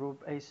than a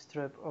group A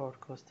strep or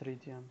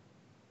Clostridium.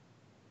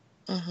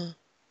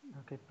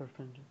 Okay,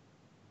 perfect.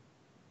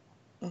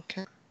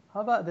 Okay.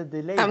 How about the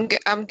delayed?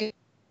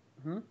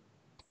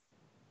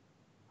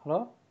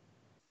 Hello?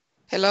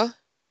 Hello?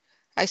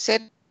 I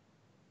said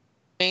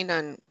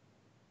and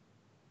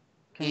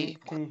Can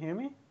you hear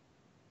me?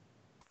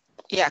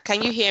 yeah,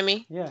 can you hear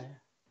me? Yeah.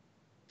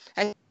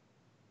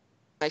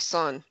 My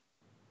son.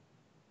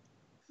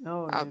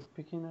 Oh, you're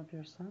picking up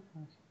your son?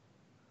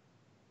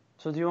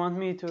 So do you want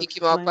me to pick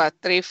him up explain?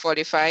 at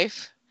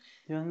 3:45.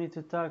 Do you want me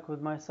to talk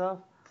with myself?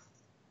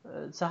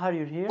 Sahar,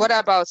 you're here? What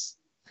about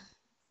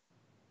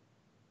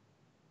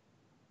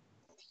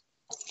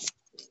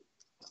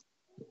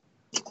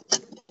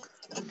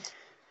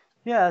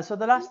Yeah, so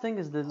the last thing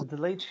is the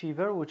delayed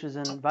fever, which is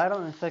a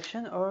viral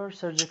infection or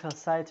surgical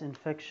site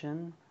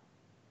infection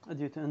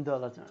due to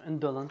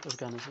indolent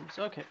organisms.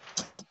 Okay.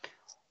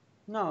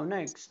 Now,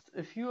 next,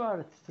 if you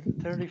are a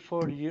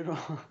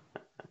 34-year-old,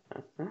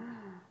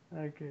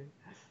 okay,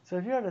 so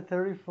if you are a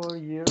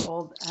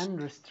 34-year-old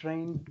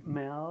unrestrained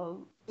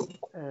male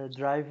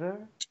driver,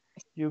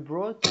 you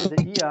brought to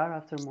the ER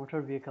after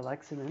motor vehicle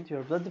accident,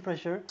 your blood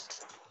pressure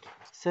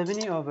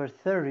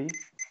 70/30.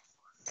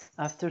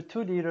 After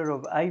 2 liters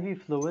of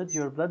IV fluid,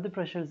 your blood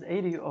pressure is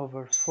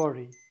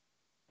 80/40.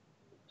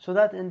 So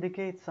that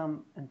indicates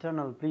some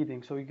internal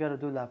bleeding. So you gotta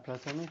do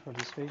laparotomy for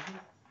this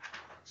patient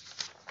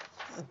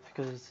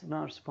because it's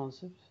not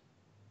responsive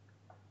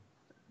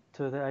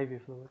to the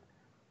IV fluid.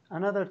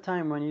 Another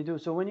time when you do,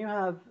 so when you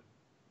have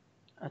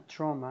a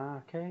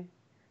trauma, okay,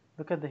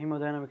 look at the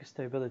hemodynamic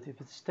stability. If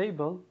it's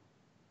stable,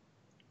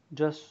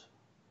 just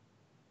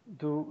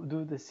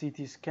do the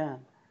CT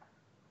scan.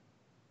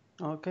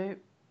 Okay,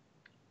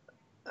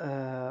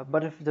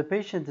 but if the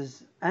patient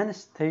is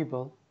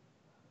unstable,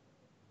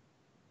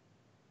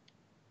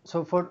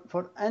 so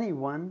for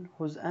anyone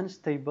who's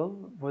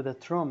unstable with a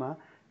trauma,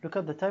 look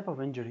at the type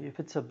of injury. If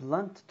it's a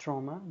blunt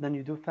trauma, then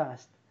you do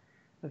fast.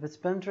 If it's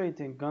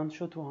penetrating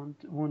gunshot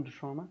wound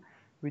trauma,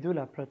 we do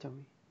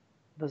laparotomy.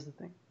 That's the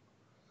thing.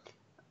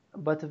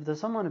 But if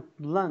there's someone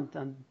blunt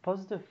and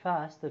positive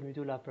fast, then we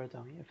do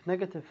laparotomy. If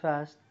negative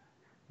fast,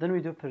 then we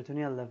do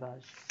peritoneal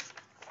lavage.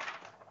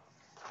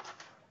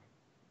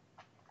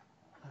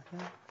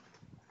 Okay.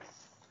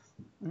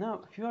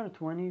 Now, if you are a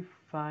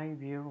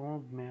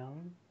 25-year-old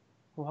male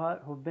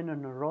who've been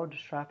in a road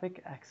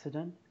traffic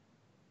accident,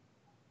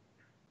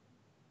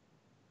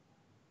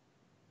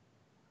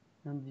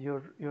 and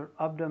your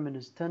abdomen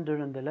is tender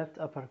in the left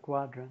upper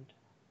quadrant,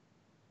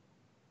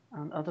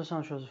 and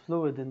ultrasound shows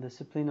fluid in the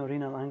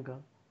splenorenal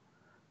angle,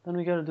 then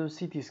we gotta do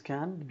CT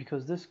scan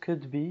because this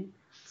could be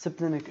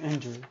splenic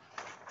injury.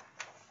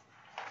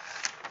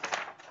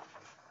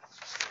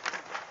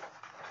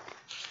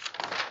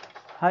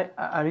 Hi,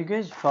 are you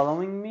guys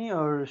following me,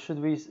 or should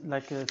we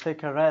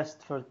take a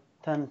rest for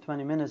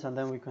 10-20 minutes and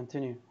then we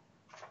continue?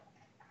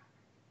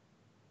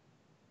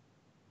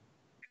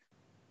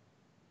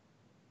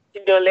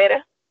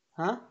 Later.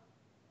 Huh?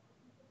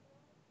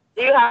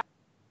 Do you have?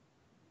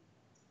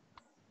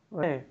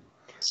 Okay.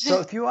 So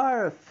if you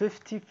are a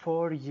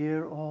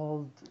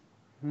 54-year-old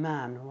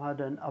man who had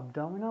an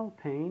abdominal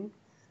pain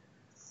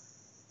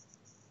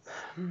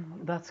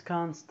that's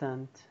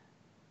constant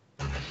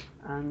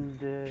and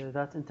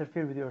that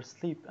interfere with your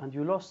sleep, and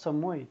you lost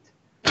some weight,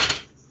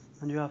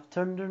 and you have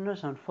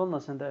tenderness and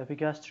fullness in the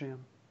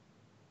epigastrium,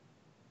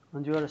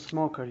 and you are a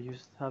smoker, you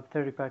have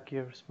 30-pack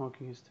year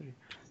smoking history.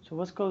 So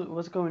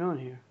what's going on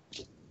here?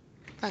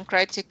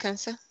 pancreatic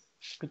cancer?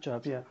 Good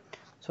job, yeah.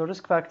 So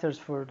risk factors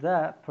for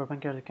that, for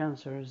pancreatic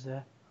cancer, is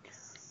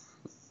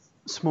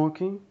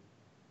smoking,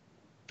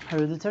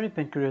 hereditary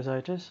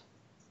pancreatitis,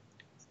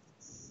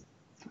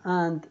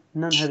 and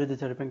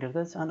non-hereditary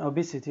pancreatitis, and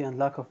obesity and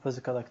lack of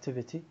physical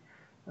activity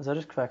as a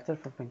risk factor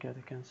for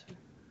pancreatic cancer.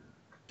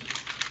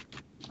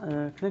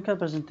 Clinical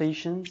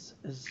presentations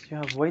is you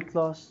have weight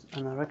loss,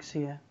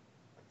 anorexia,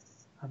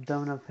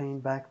 abdominal pain,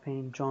 back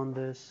pain,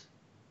 jaundice,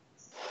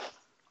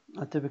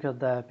 atypical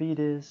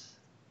diabetes,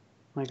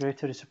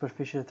 migratory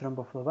superficial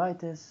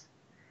thrombophlebitis,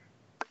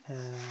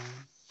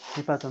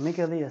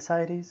 hepatomegaly,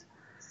 ascites,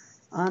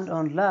 and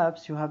on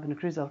labs you have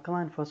increased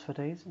alkaline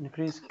phosphatase,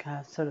 increased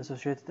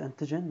cancer-associated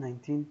antigen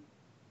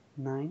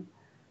 19.9,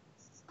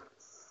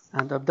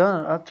 and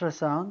abdominal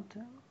ultrasound.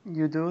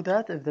 You do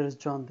that if there is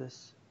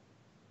jaundice,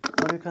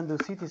 or you can do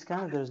CT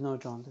scan if there is no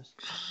jaundice.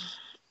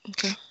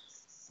 Okay.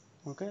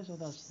 Okay, so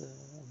that's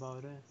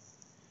about it.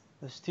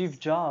 Steve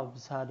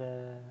Jobs had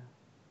a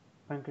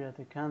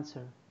pancreatic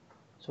cancer.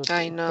 So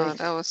I know,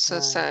 that was so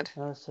sad.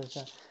 That was so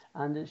sad.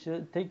 And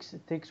it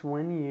takes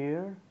 1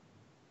 year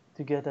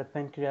to get a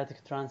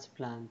pancreatic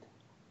transplant.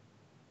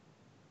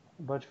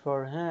 But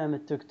for him,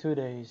 it took 2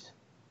 days.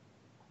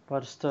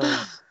 But still,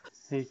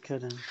 he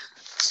couldn't.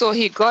 So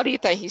he got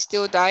it and he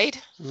still died?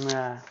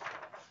 Yeah.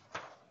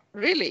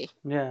 Really?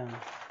 Yeah.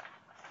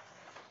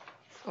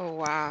 Oh,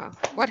 wow.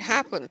 What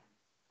happened?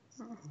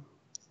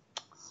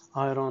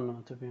 I don't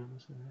know, to be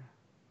honest with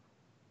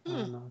you. I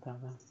don't know what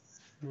happened.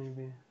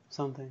 Maybe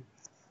something.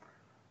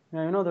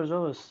 Yeah, there's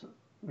always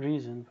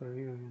reason for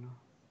you,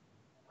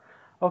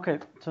 Okay,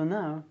 so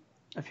now,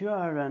 if you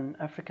are an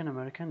African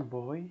American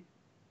boy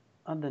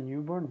at the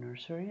newborn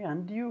nursery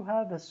and you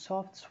have a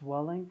soft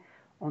swelling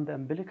on the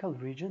umbilical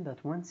region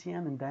that 1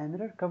 cm in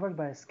diameter covered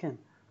by a skin.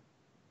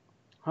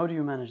 How do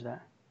you manage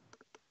that?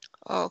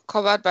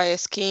 Covered by a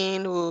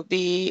skin will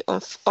be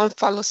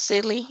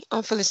omphalocele.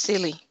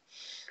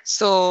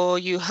 So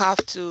you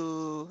have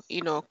to,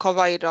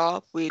 cover it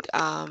up with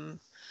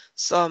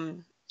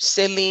some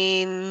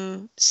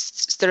sterilized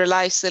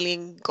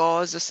saline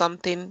gauze or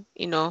something,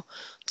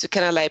 to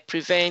kind of like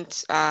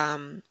prevent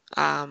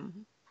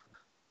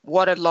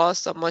water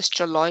loss or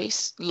moisture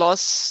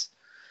loss,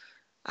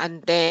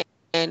 and then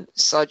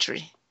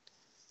surgery.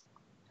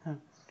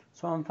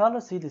 So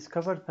omphalocele is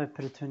covered by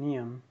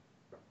peritoneum.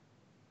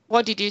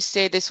 What did you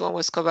say this one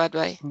was covered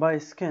by? By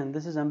skin.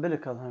 This is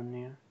umbilical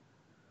hernia.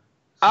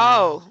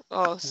 So,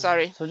 yeah.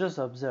 Sorry. So just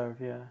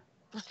observe, yeah.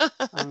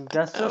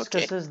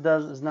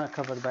 Gastroschisis is not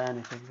covered by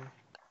anything.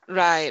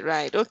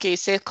 Right. Okay,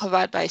 say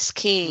covered by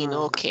skin.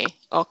 Right.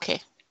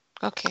 Okay.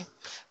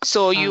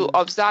 So you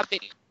observe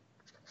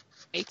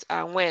it,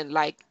 and when?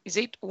 Like, is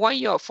it 1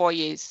 year or 4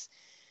 years?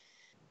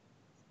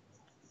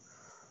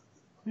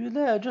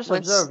 Yeah, just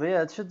observe.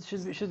 Yeah,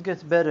 it should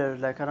get better,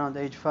 like around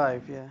age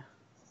 5. Yeah.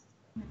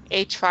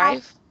 Age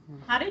 5.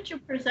 How did you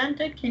present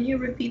it? Can you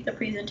repeat the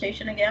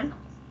presentation again?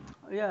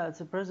 Yeah,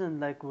 it's a present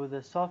like with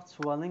a soft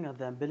swelling at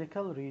the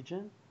umbilical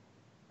region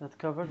that's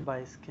covered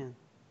by skin.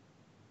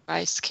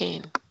 By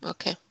skin.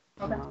 Okay.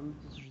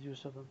 It's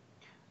reducible.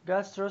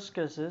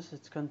 Gastroschisis,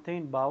 it's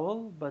contained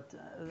bowel, but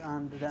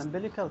and the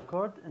umbilical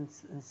cord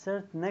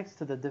insert next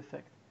to the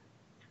defect.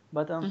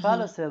 But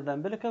omphalocele, the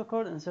umbilical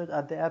cord insert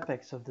at the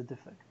apex of the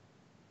defect.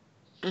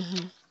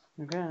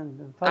 Okay,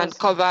 and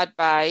covered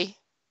by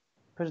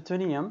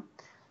peritoneum,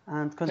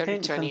 and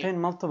contain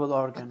multiple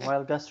organs,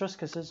 while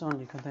gastroschisis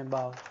only contain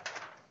bowel.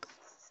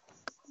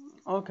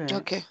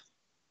 Okay.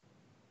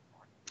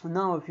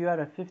 Now, if you are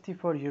a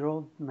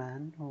 54-year-old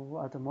man who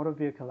had a motor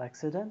vehicle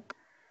accident,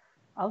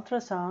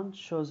 ultrasound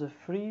shows a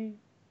free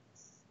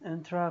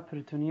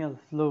intraperitoneal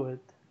fluid.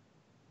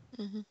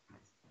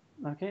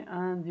 Okay,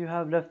 and you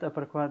have left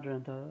upper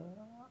quadrant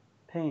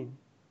pain.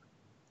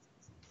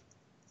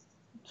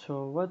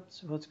 So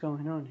what's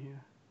going on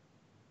here?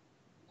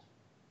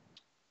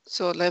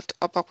 So left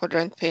upper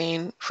quadrant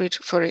pain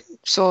for it.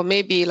 So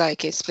maybe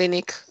like a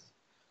splenic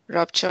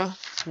rupture.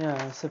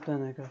 Yeah,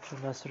 splenic rupture,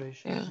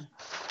 laceration. Yeah.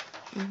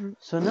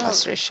 So now,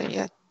 laceration,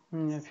 yeah.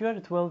 If you are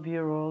a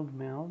 12-year-old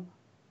male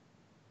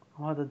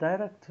who had a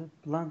direct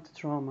blunt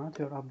trauma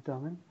to your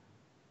abdomen,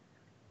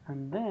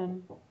 and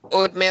then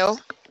old male.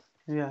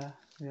 Yeah.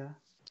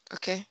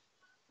 Okay.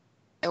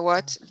 A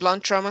what?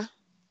 Blunt trauma?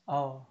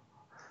 Oh,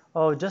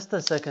 just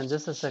a second.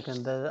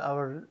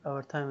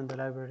 Our time in the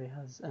library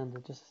has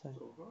ended. Just a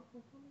second.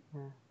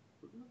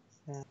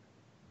 Yeah.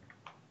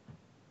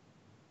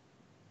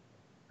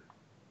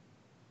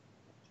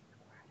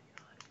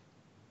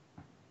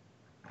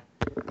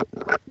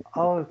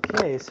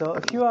 Okay, so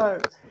if you are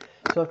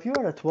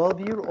a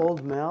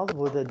 12-year-old male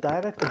with a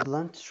direct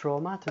blunt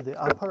trauma to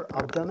the upper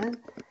abdomen,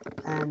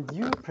 and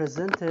you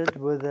presented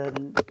with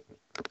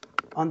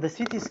on the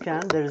CT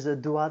scan there is a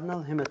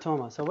duodenal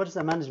hematoma. So what is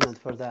the management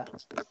for that?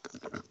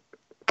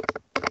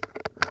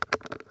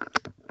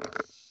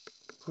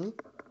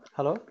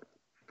 Hello?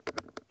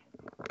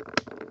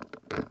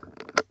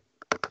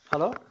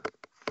 Hello?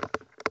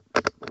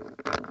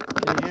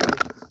 Can you hear me?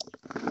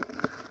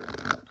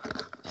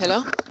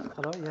 Hello?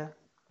 Hello, yeah.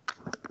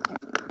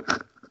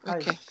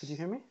 Okay. Hi, could you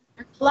hear me?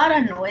 There's a lot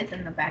of noise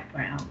in the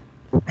background.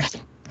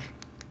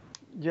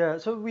 Yeah,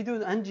 so we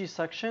do NG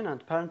suction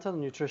and parental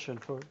nutrition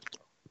for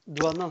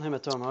duodenal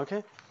hematoma,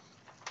 okay?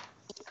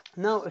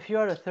 Now, if you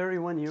are a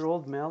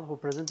 31-year-old male who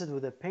presented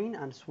with a pain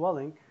and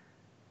swelling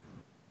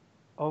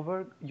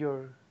over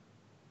your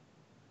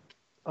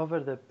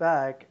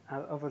back,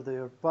 over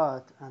your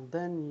butt, and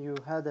then you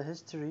had a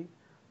history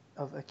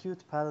of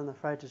acute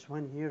pyelonephritis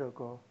 1 year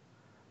ago.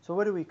 So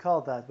what do we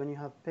call that when you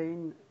have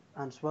pain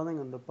and swelling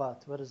on the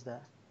butt? What is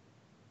that?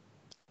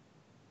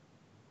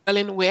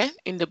 Swelling where?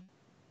 In the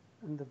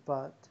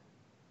butt,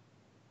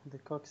 in the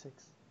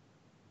coccyx.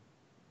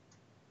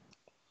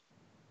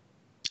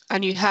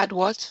 And you had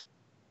what?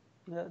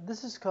 Yeah,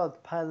 this is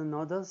called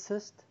pilonidal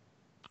cyst.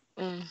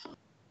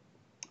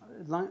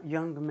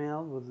 Young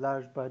male with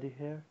large body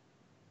hair.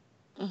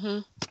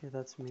 Okay,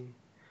 that's me.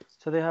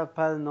 So they have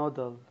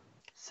pilonidal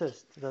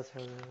cyst. That's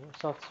her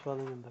soft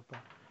swelling in the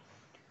butt.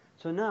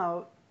 So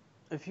now,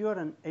 if you are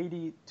an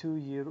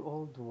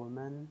 82-year-old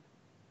woman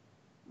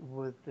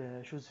with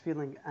she was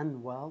feeling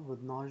unwell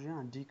with nausea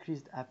and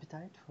decreased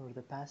appetite for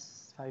the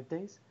past 5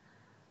 days,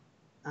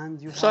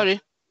 and you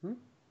Sorry.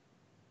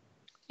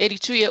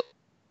 82-year.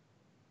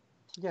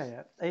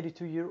 Yeah,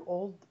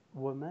 82-year-old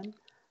woman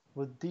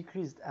with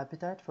decreased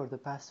appetite for the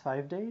past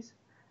 5 days.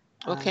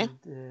 Okay.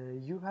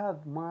 And you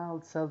have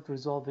mild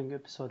self-resolving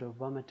episode of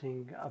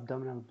vomiting,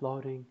 abdominal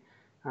bloating,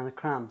 and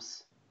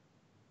cramps.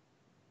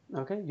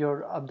 Okay,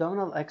 your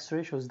abdominal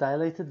X-ray shows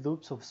dilated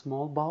loops of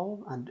small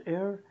bowel and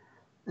air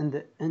in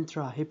the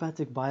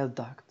intrahepatic bile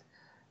duct.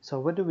 So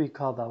what do we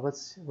call that?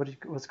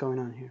 What's going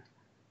on here?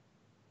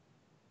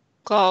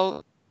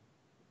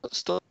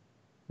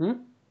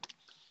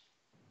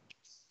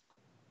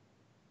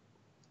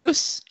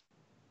 Bruce.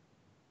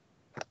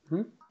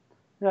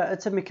 Yeah,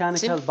 it's a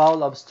mechanical Sim-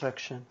 bowel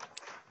obstruction.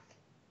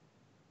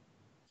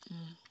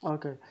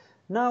 Okay,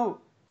 now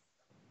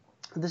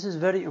this is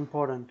very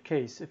important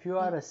case. If you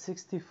are a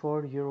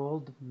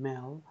 64-year-old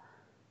male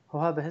who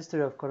have a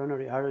history of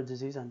coronary artery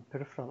disease and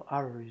peripheral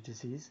artery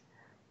disease,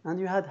 and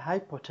you had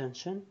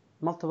hypotension,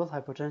 multiple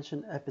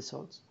hypotension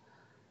episodes.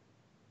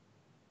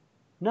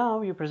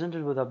 Now you're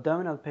presented with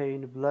abdominal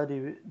pain,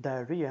 bloody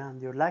diarrhea,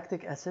 and your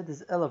lactic acid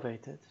is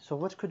elevated. So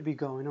what could be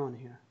going on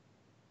here?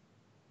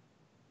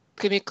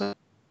 Chemical.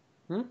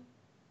 Hmm?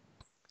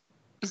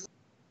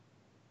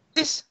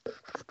 This.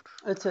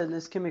 It's an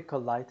ischemic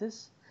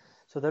colitis.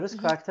 So the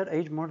risk factor,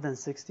 age more than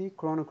 60,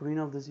 chronic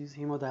renal disease,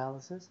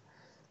 hemodialysis,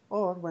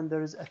 or when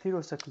there is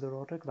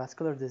atherosclerotic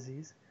vascular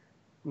disease,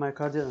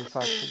 myocardial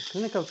infarction.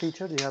 Clinical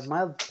feature, you have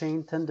mild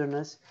pain,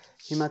 tenderness,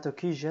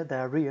 hematochezia,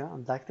 diarrhea,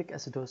 and lactic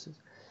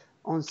acidosis.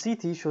 On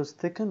CT shows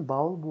thickened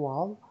bowel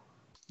wall,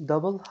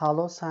 double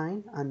halo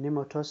sign, and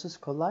pneumatosis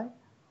coli.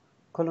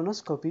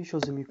 Colonoscopy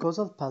shows a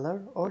mucosal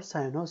pallor or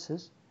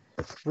cyanosis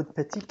with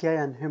petechiae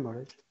and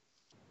hemorrhage.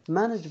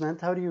 Management,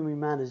 how do we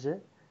manage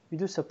it? We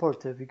do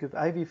supportive. We give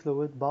IV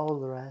fluid, bowel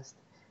rest,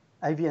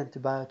 IV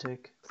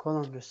antibiotic,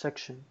 colon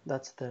resection.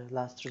 That's the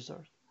last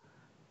resort.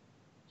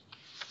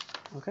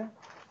 Okay?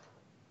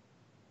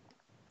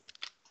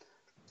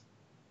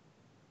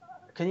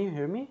 Can you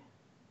hear me?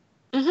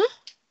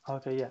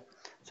 Okay, yeah.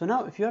 So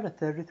now, if you're a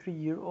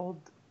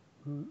 33-year-old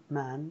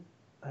man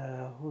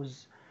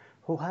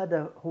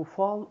who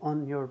fall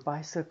on your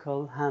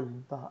bicycle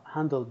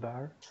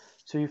handlebar,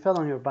 so you fell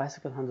on your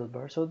bicycle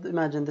handlebar. So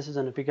imagine this is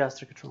an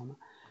epigastric trauma.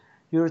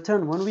 You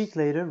return 1 week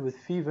later with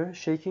fever,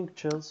 shaking,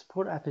 chills,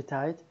 poor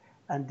appetite,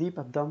 and deep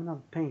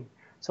abdominal pain.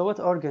 So what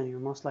organ you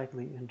most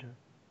likely injured?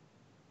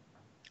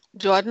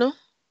 Duodenal.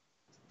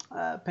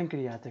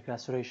 Pancreatic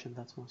laceration,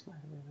 that's most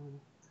likely.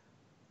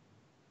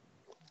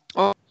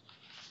 Oh.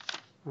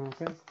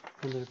 Okay,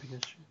 under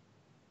epigastric.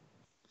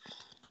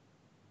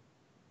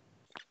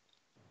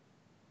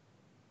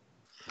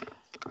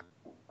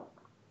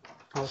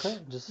 Okay,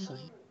 just a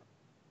second.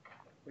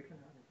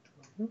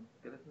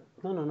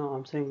 No,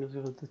 I'm saying let's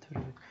go to the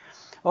third.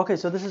 Okay,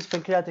 so this is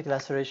pancreatic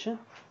laceration.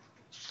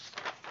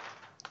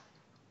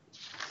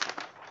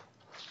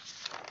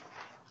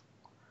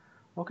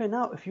 Okay,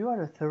 now if you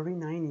are a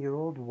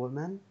 39-year-old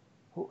woman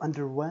who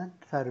underwent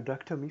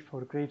thyroidectomy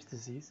for Graves'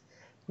 disease,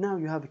 now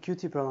you have a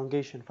QT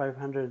prolongation,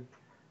 500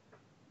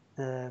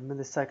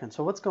 milliseconds.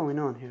 So what's going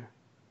on here?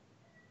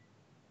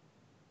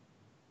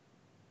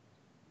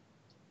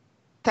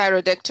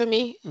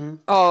 Thyroidectomy.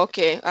 Oh,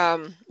 okay.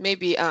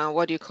 Maybe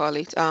what do you call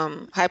it?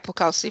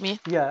 Hypocalcemia.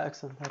 Yeah,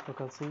 excellent,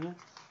 hypocalcemia.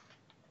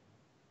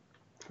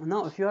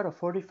 Now, if you are a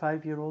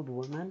 45-year-old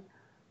woman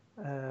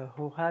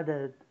who had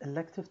an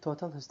elective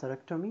total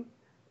hysterectomy,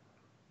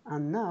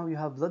 and now you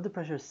have blood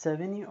pressure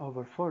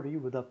 70/40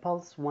 with a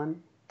pulse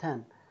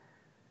 110.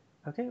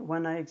 Okay,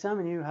 when I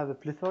examine you, you have a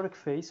plethoric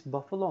face,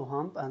 buffalo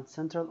hump, and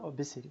central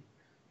obesity.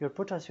 Your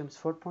potassium is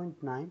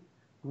 4.9,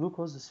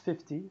 glucose is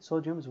 50,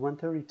 sodium is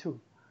 132.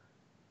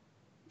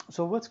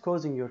 So what's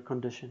causing your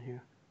condition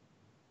here?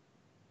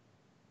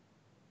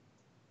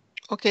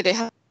 Okay, they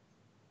have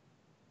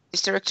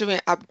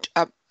hysterectomy,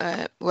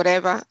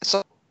 whatever.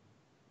 So,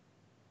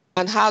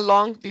 and how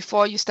long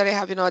before you started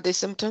having all these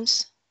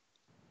symptoms?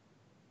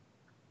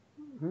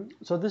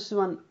 So this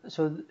one,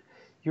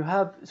 you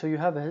have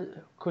a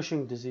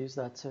Cushing disease.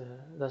 That's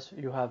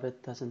you have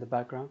it. That's in the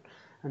background,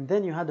 and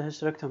then you had a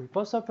hysterectomy.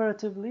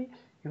 Postoperatively,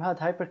 you had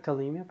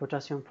hyperkalemia,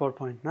 potassium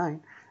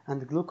 4.9,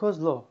 and glucose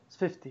low, it's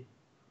 50.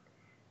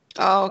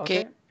 Oh,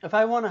 okay. If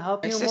I want to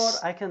help you more,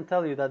 I can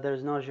tell you that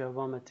there's nausea,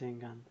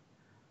 vomiting, and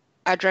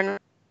adrenal.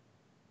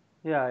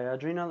 Yeah,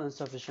 adrenal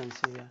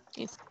insufficiency.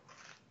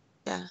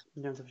 Yeah.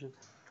 Insufficiency.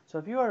 So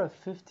if you are a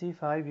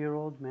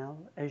 55-year-old male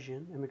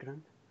Asian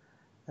immigrant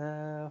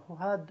who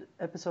had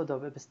episode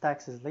of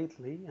epistaxis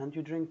lately, and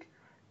you drink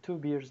 2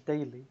 beers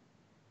daily,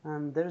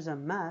 and there's a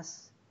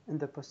mass in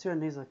the posterior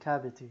nasal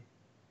cavity.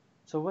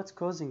 So what's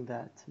causing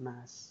that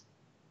mass?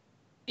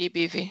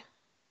 EBV.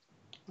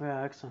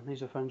 Yeah, excellent.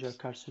 Nasopharyngeal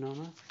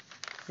carcinoma.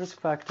 Risk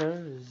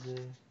factor is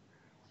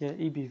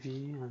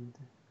EBV and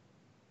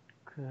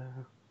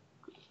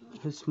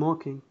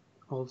smoking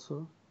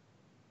also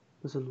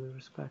is another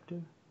risk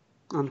factor,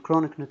 and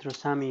chronic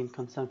nitrosamine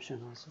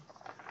consumption also.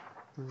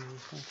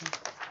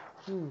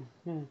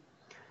 Yeah.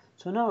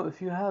 So now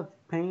if you have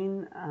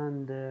pain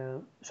and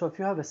so if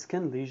you have a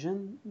skin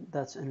lesion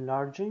that's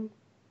enlarging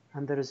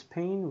and there is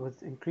pain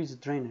with increased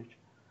drainage,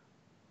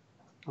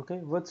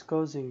 okay, what's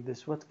causing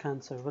this? What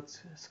cancer?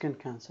 What's skin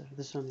cancer?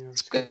 This on your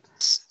skin?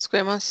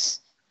 Squamous.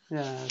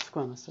 Yeah,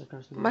 squamous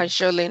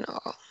carcinoma.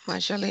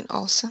 Marjolin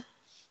also.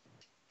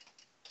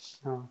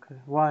 Okay,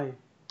 why?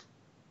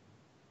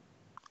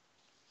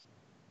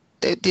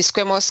 The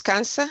squamous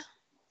cancer?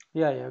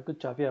 Yeah, good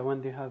job. Yeah,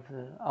 when they have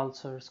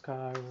ulcer,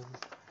 scar,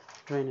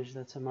 drainage,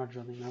 that's a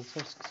marginal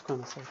ulcer,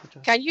 squamous cell. Good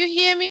job. Can you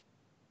hear me?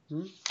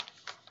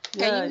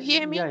 Can you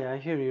hear me? Yeah, I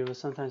hear you, but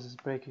sometimes it's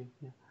breaking.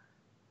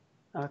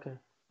 Yeah. Okay.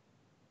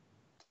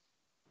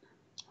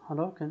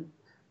 Hello,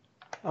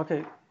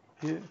 Okay,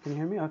 can you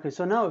hear me? Okay,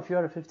 so now if you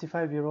are a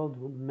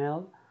 55-year-old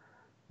male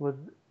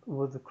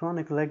with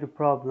chronic leg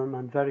problem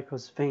and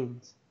varicose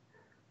veins,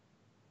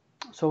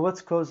 so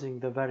what's causing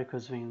the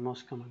varicose vein,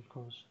 most common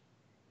cause?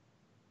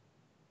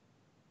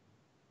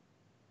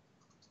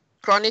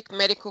 Chronic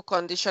medical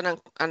condition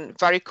and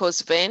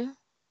varicose vein.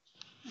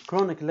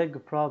 Chronic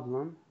leg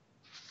problem,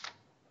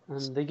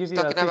 and they give It's you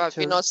a talking about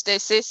picture.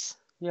 venostasis.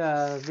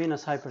 Yeah,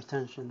 venous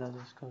hypertension, that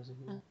is causing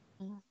it.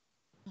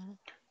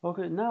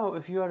 Okay, now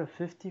if you are a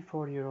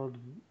 54-year-old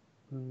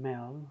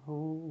male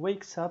who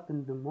wakes up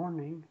in the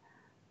morning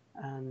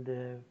and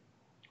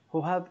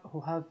who have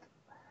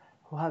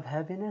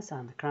heaviness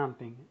and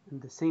cramping in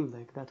the same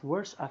leg, that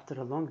worse after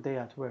a long day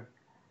at work,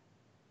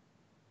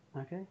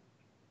 okay,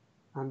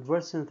 and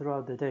worsen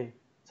throughout the day.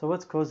 So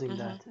what's causing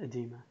that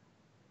edema?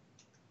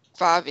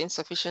 Valve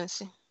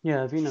insufficiency.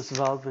 Yeah, venous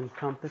valve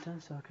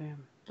incompetence. Okay.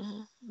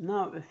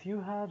 Now, if you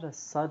have a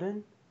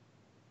sudden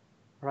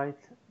right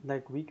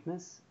leg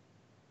weakness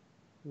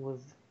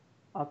with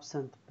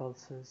absent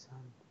pulses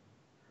and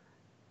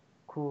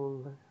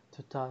cool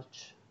to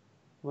touch,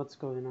 what's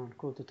going on?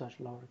 Cool to touch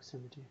lower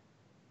extremity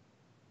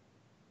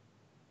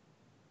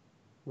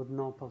with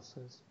no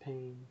pulses,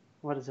 pain.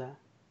 What is that?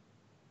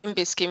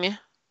 Ischemia.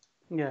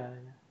 Yeah,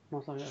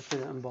 most likely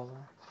actually embolia.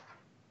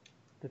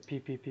 The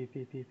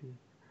PPPPPP.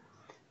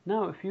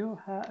 Now, if you're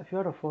a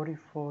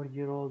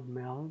 44-year-old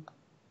male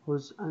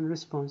who's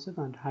unresponsive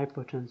and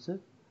hypotensive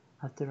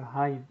after a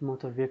high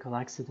motor vehicle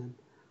accident,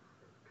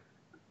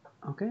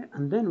 okay,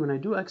 and then when I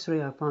do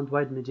X-ray, I found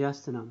wide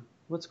mediastinum.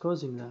 What's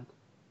causing that?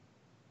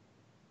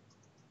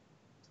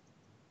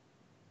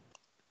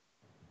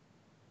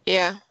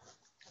 Yeah.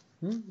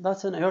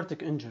 That's an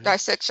aortic injury.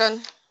 Dissection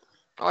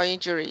or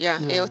injury. Yeah.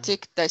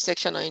 Aortic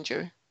dissection or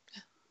injury.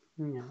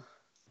 Yeah.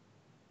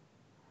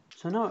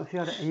 So now, if you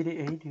are an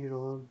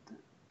 88-year-old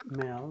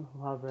male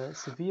who have a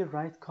severe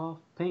right calf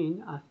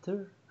pain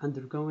after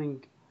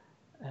undergoing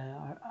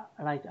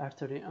right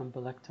artery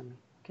embolectomy,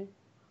 okay?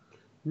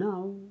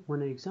 Now,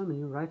 when I examine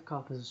you, right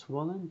calf is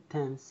swollen,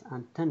 tense,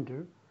 and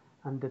tender,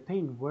 and the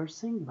pain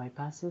worsening by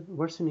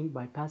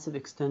passive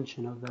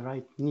extension of the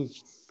right knee.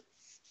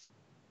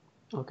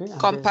 Okay. And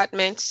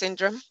compartment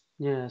syndrome.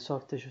 Yeah,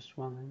 soft tissue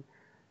swelling.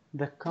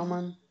 The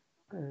common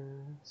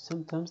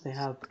symptoms, they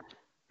have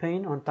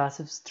pain on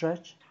passive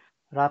stretch,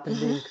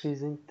 rapidly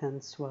increasing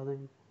tense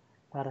swelling,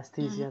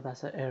 paresthesia.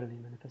 That's an early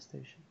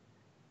manifestation.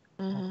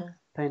 Okay?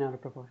 Pain out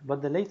of proportion.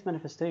 But the late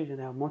manifestation,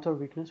 they have motor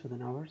weakness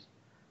within hours,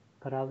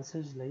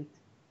 paralysis late,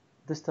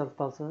 distal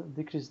pulses,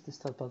 decreased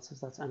distal pulses.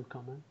 That's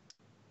uncommon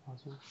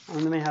also.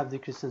 And they may have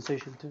decreased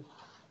sensation too.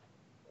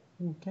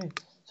 Okay,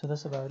 so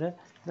that's about it.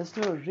 Let's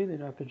do a really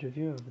rapid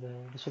review of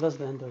so that's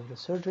the end of the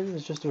surgery.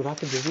 Let's just do a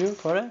rapid review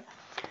for it.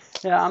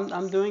 Yeah,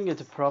 I'm doing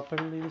it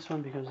properly, this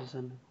one, because it's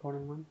an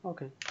important one.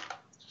 Okay.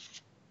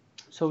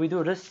 So we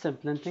do wrist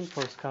implanting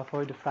for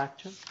scaphoid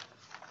fracture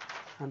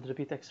and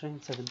repeat X-ray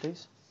in 7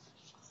 days.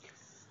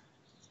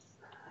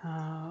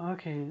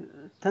 Okay,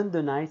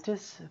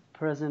 tendonitis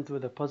present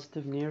with a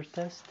positive NIR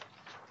test.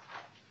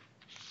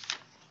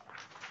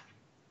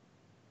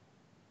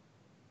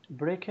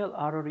 Brachial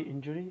artery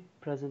injury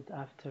present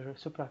after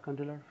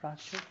supracondylar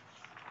fracture.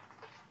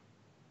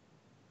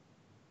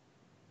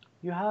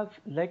 You have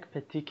leg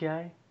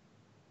petechiae.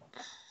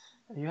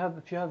 If you have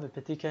a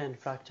petechiae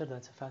fracture,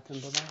 that's a fat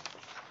emboli.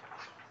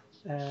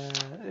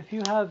 If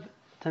you have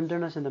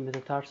tenderness in the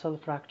metatarsal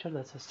fracture,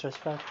 that's a stress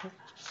fracture.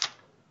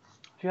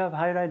 If you have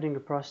high riding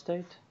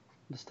prostate,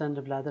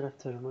 distended bladder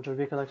after motor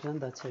vehicle accident,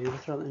 that's a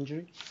urethral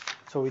injury.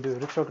 So we do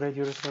retrograde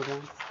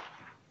urethrogram.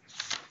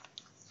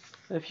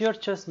 If your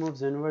chest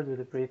moves inward with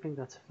a breathing,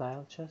 that's a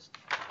flail chest.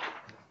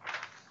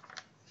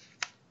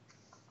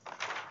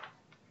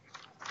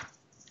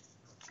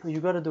 You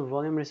got to do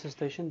volume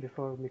resuscitation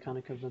before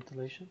mechanical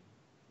ventilation.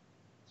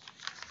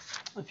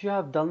 If you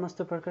have dullness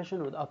to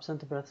percussion with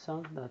absent breath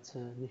sound, that's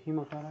a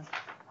hemothorax.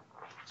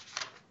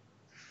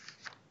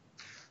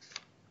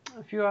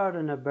 If you are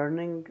in a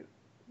burning,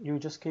 you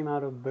just came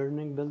out of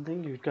burning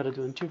building, you got to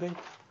do intubate.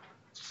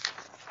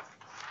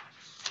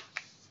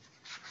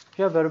 If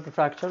you have vertebral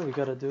fracture, we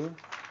got to do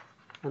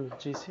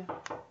analgesia.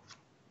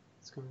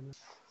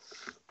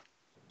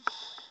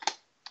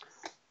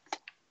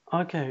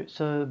 Okay,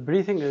 so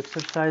breathing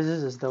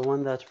exercises is the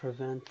one that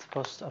prevent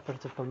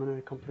post-operative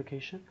pulmonary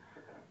complication.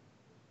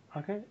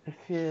 Okay,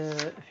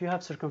 if you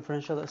have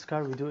circumferential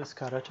scar, we do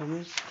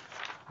scarotomy.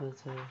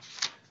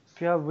 If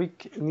you have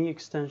weak knee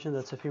extension,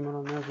 that's a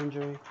femoral nerve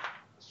injury.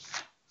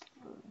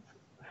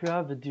 If you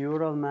have a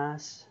dural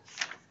mass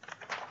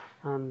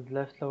and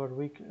left lower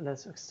weak,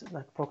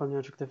 like focal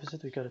neurologic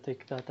deficit, we gotta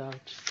take that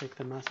out, take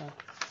the mass out.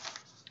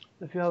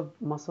 If you have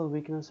muscle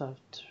weakness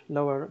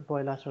after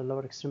bilateral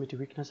lower extremity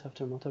weakness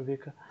after motor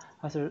vehicle,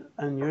 after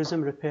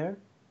aneurysm repair,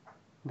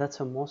 that's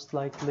a most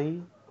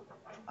likely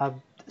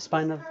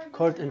spinal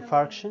cord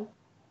infarction.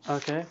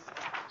 Okay,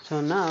 so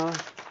now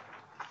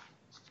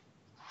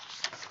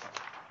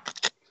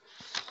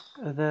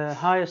the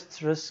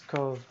highest risk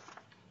of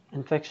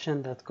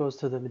infection that goes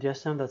to the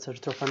mediastinum, that's a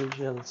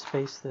retropharyngeal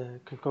space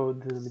that can go to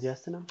the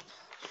mediastinum.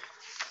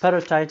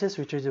 Parotitis,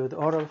 we treat it with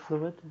oral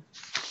fluid.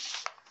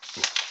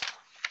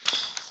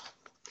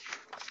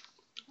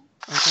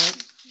 Okay.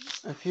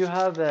 If you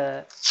have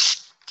a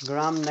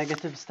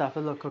gram-negative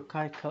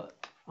staphylococci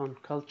on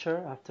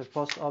culture after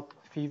post-op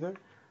fever,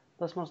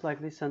 that's most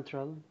likely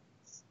central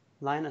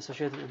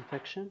line-associated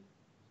infection.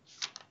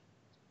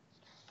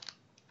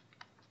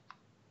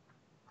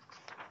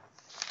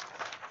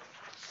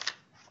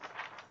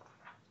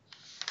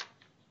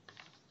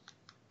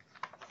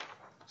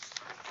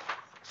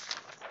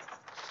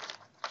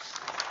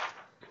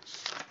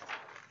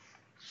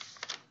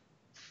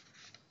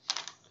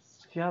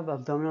 If you have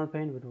abdominal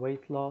pain with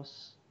weight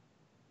loss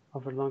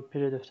over a long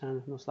period of time,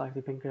 it's most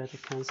likely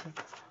pancreatic cancer.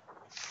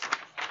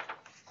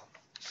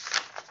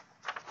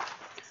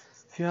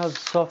 If you have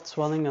soft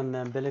swelling on the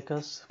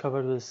umbilicus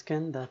covered with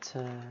skin, that's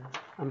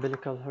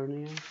umbilical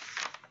hernia.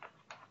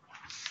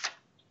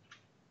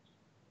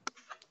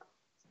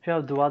 If you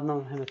have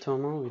duodenal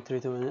hematoma, we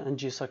treat it with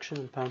angiosuction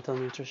and parenteral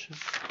nutrition.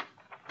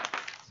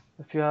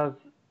 If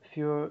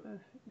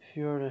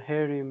you're a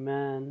hairy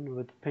man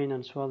with pain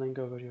and swelling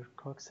over your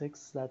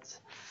coccyx, that's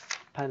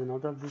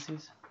pilonidal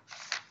disease.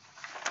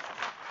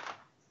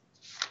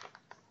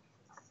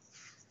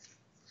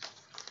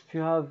 If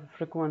you have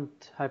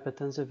frequent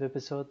hypertensive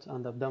episodes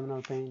and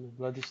abdominal pain and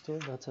bloody stool,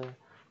 that's a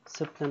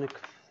subclinic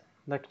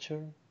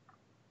lecture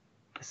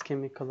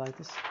ischemic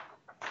colitis.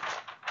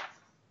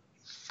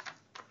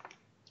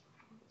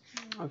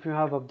 If you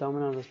have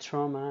abdominal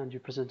trauma and you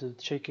present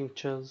with shaking,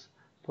 chills,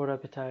 poor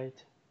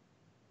appetite,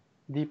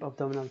 deep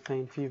abdominal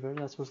pain, fever,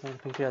 that's most likely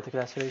pancreatic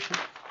laceration.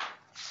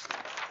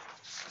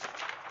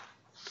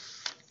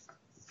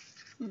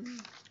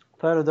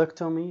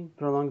 Thyroidectomy,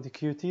 prolonged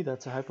QT,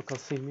 that's a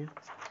hypocalcemia.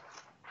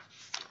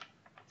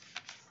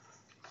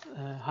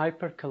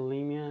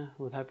 Hyperkalemia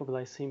with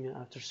hypoglycemia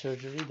after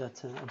surgery,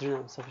 that's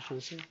adrenal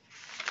insufficiency.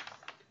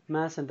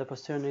 Mass in the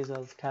posterior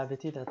nasal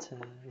cavity, that's a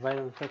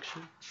viral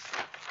infection.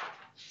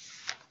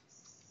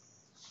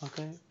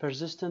 Okay,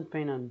 persistent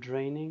pain and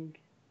draining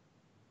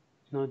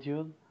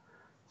nodule,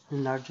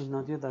 enlarged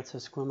nodule, that's a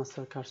squamous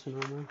cell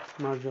carcinoma,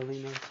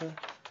 Marjolin ulcer.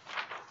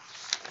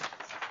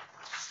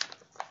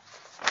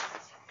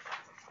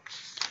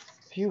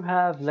 If you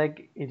have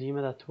leg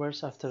edema that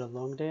wears after a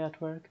long day at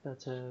work,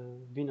 that's a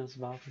venous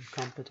valve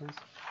incompetence.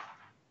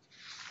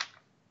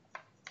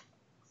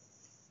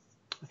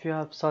 If you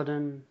have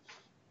sudden,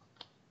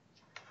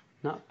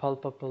 not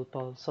palpable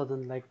pulse,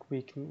 sudden leg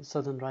weakness,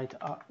 sudden right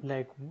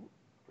leg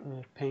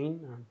pain,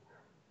 and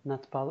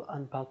not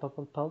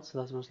unpalpable pulse,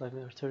 that's most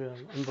likely arterial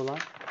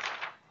emboli.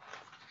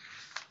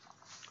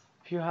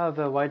 If you have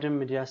a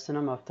widened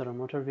mediastinum after a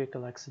motor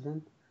vehicle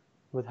accident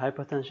with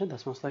hypotension,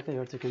 that's most likely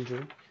aortic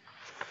injury.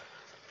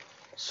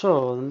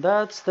 So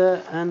that's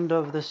the end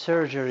of the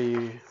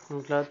surgery.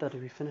 I'm glad that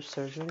we finished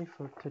surgery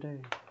for today.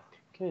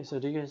 Okay, so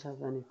do you guys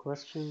have any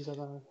questions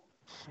about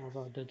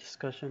the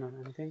discussion or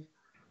anything?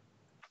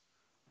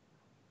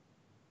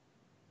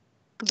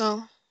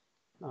 No.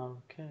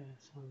 Okay,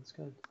 sounds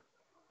good.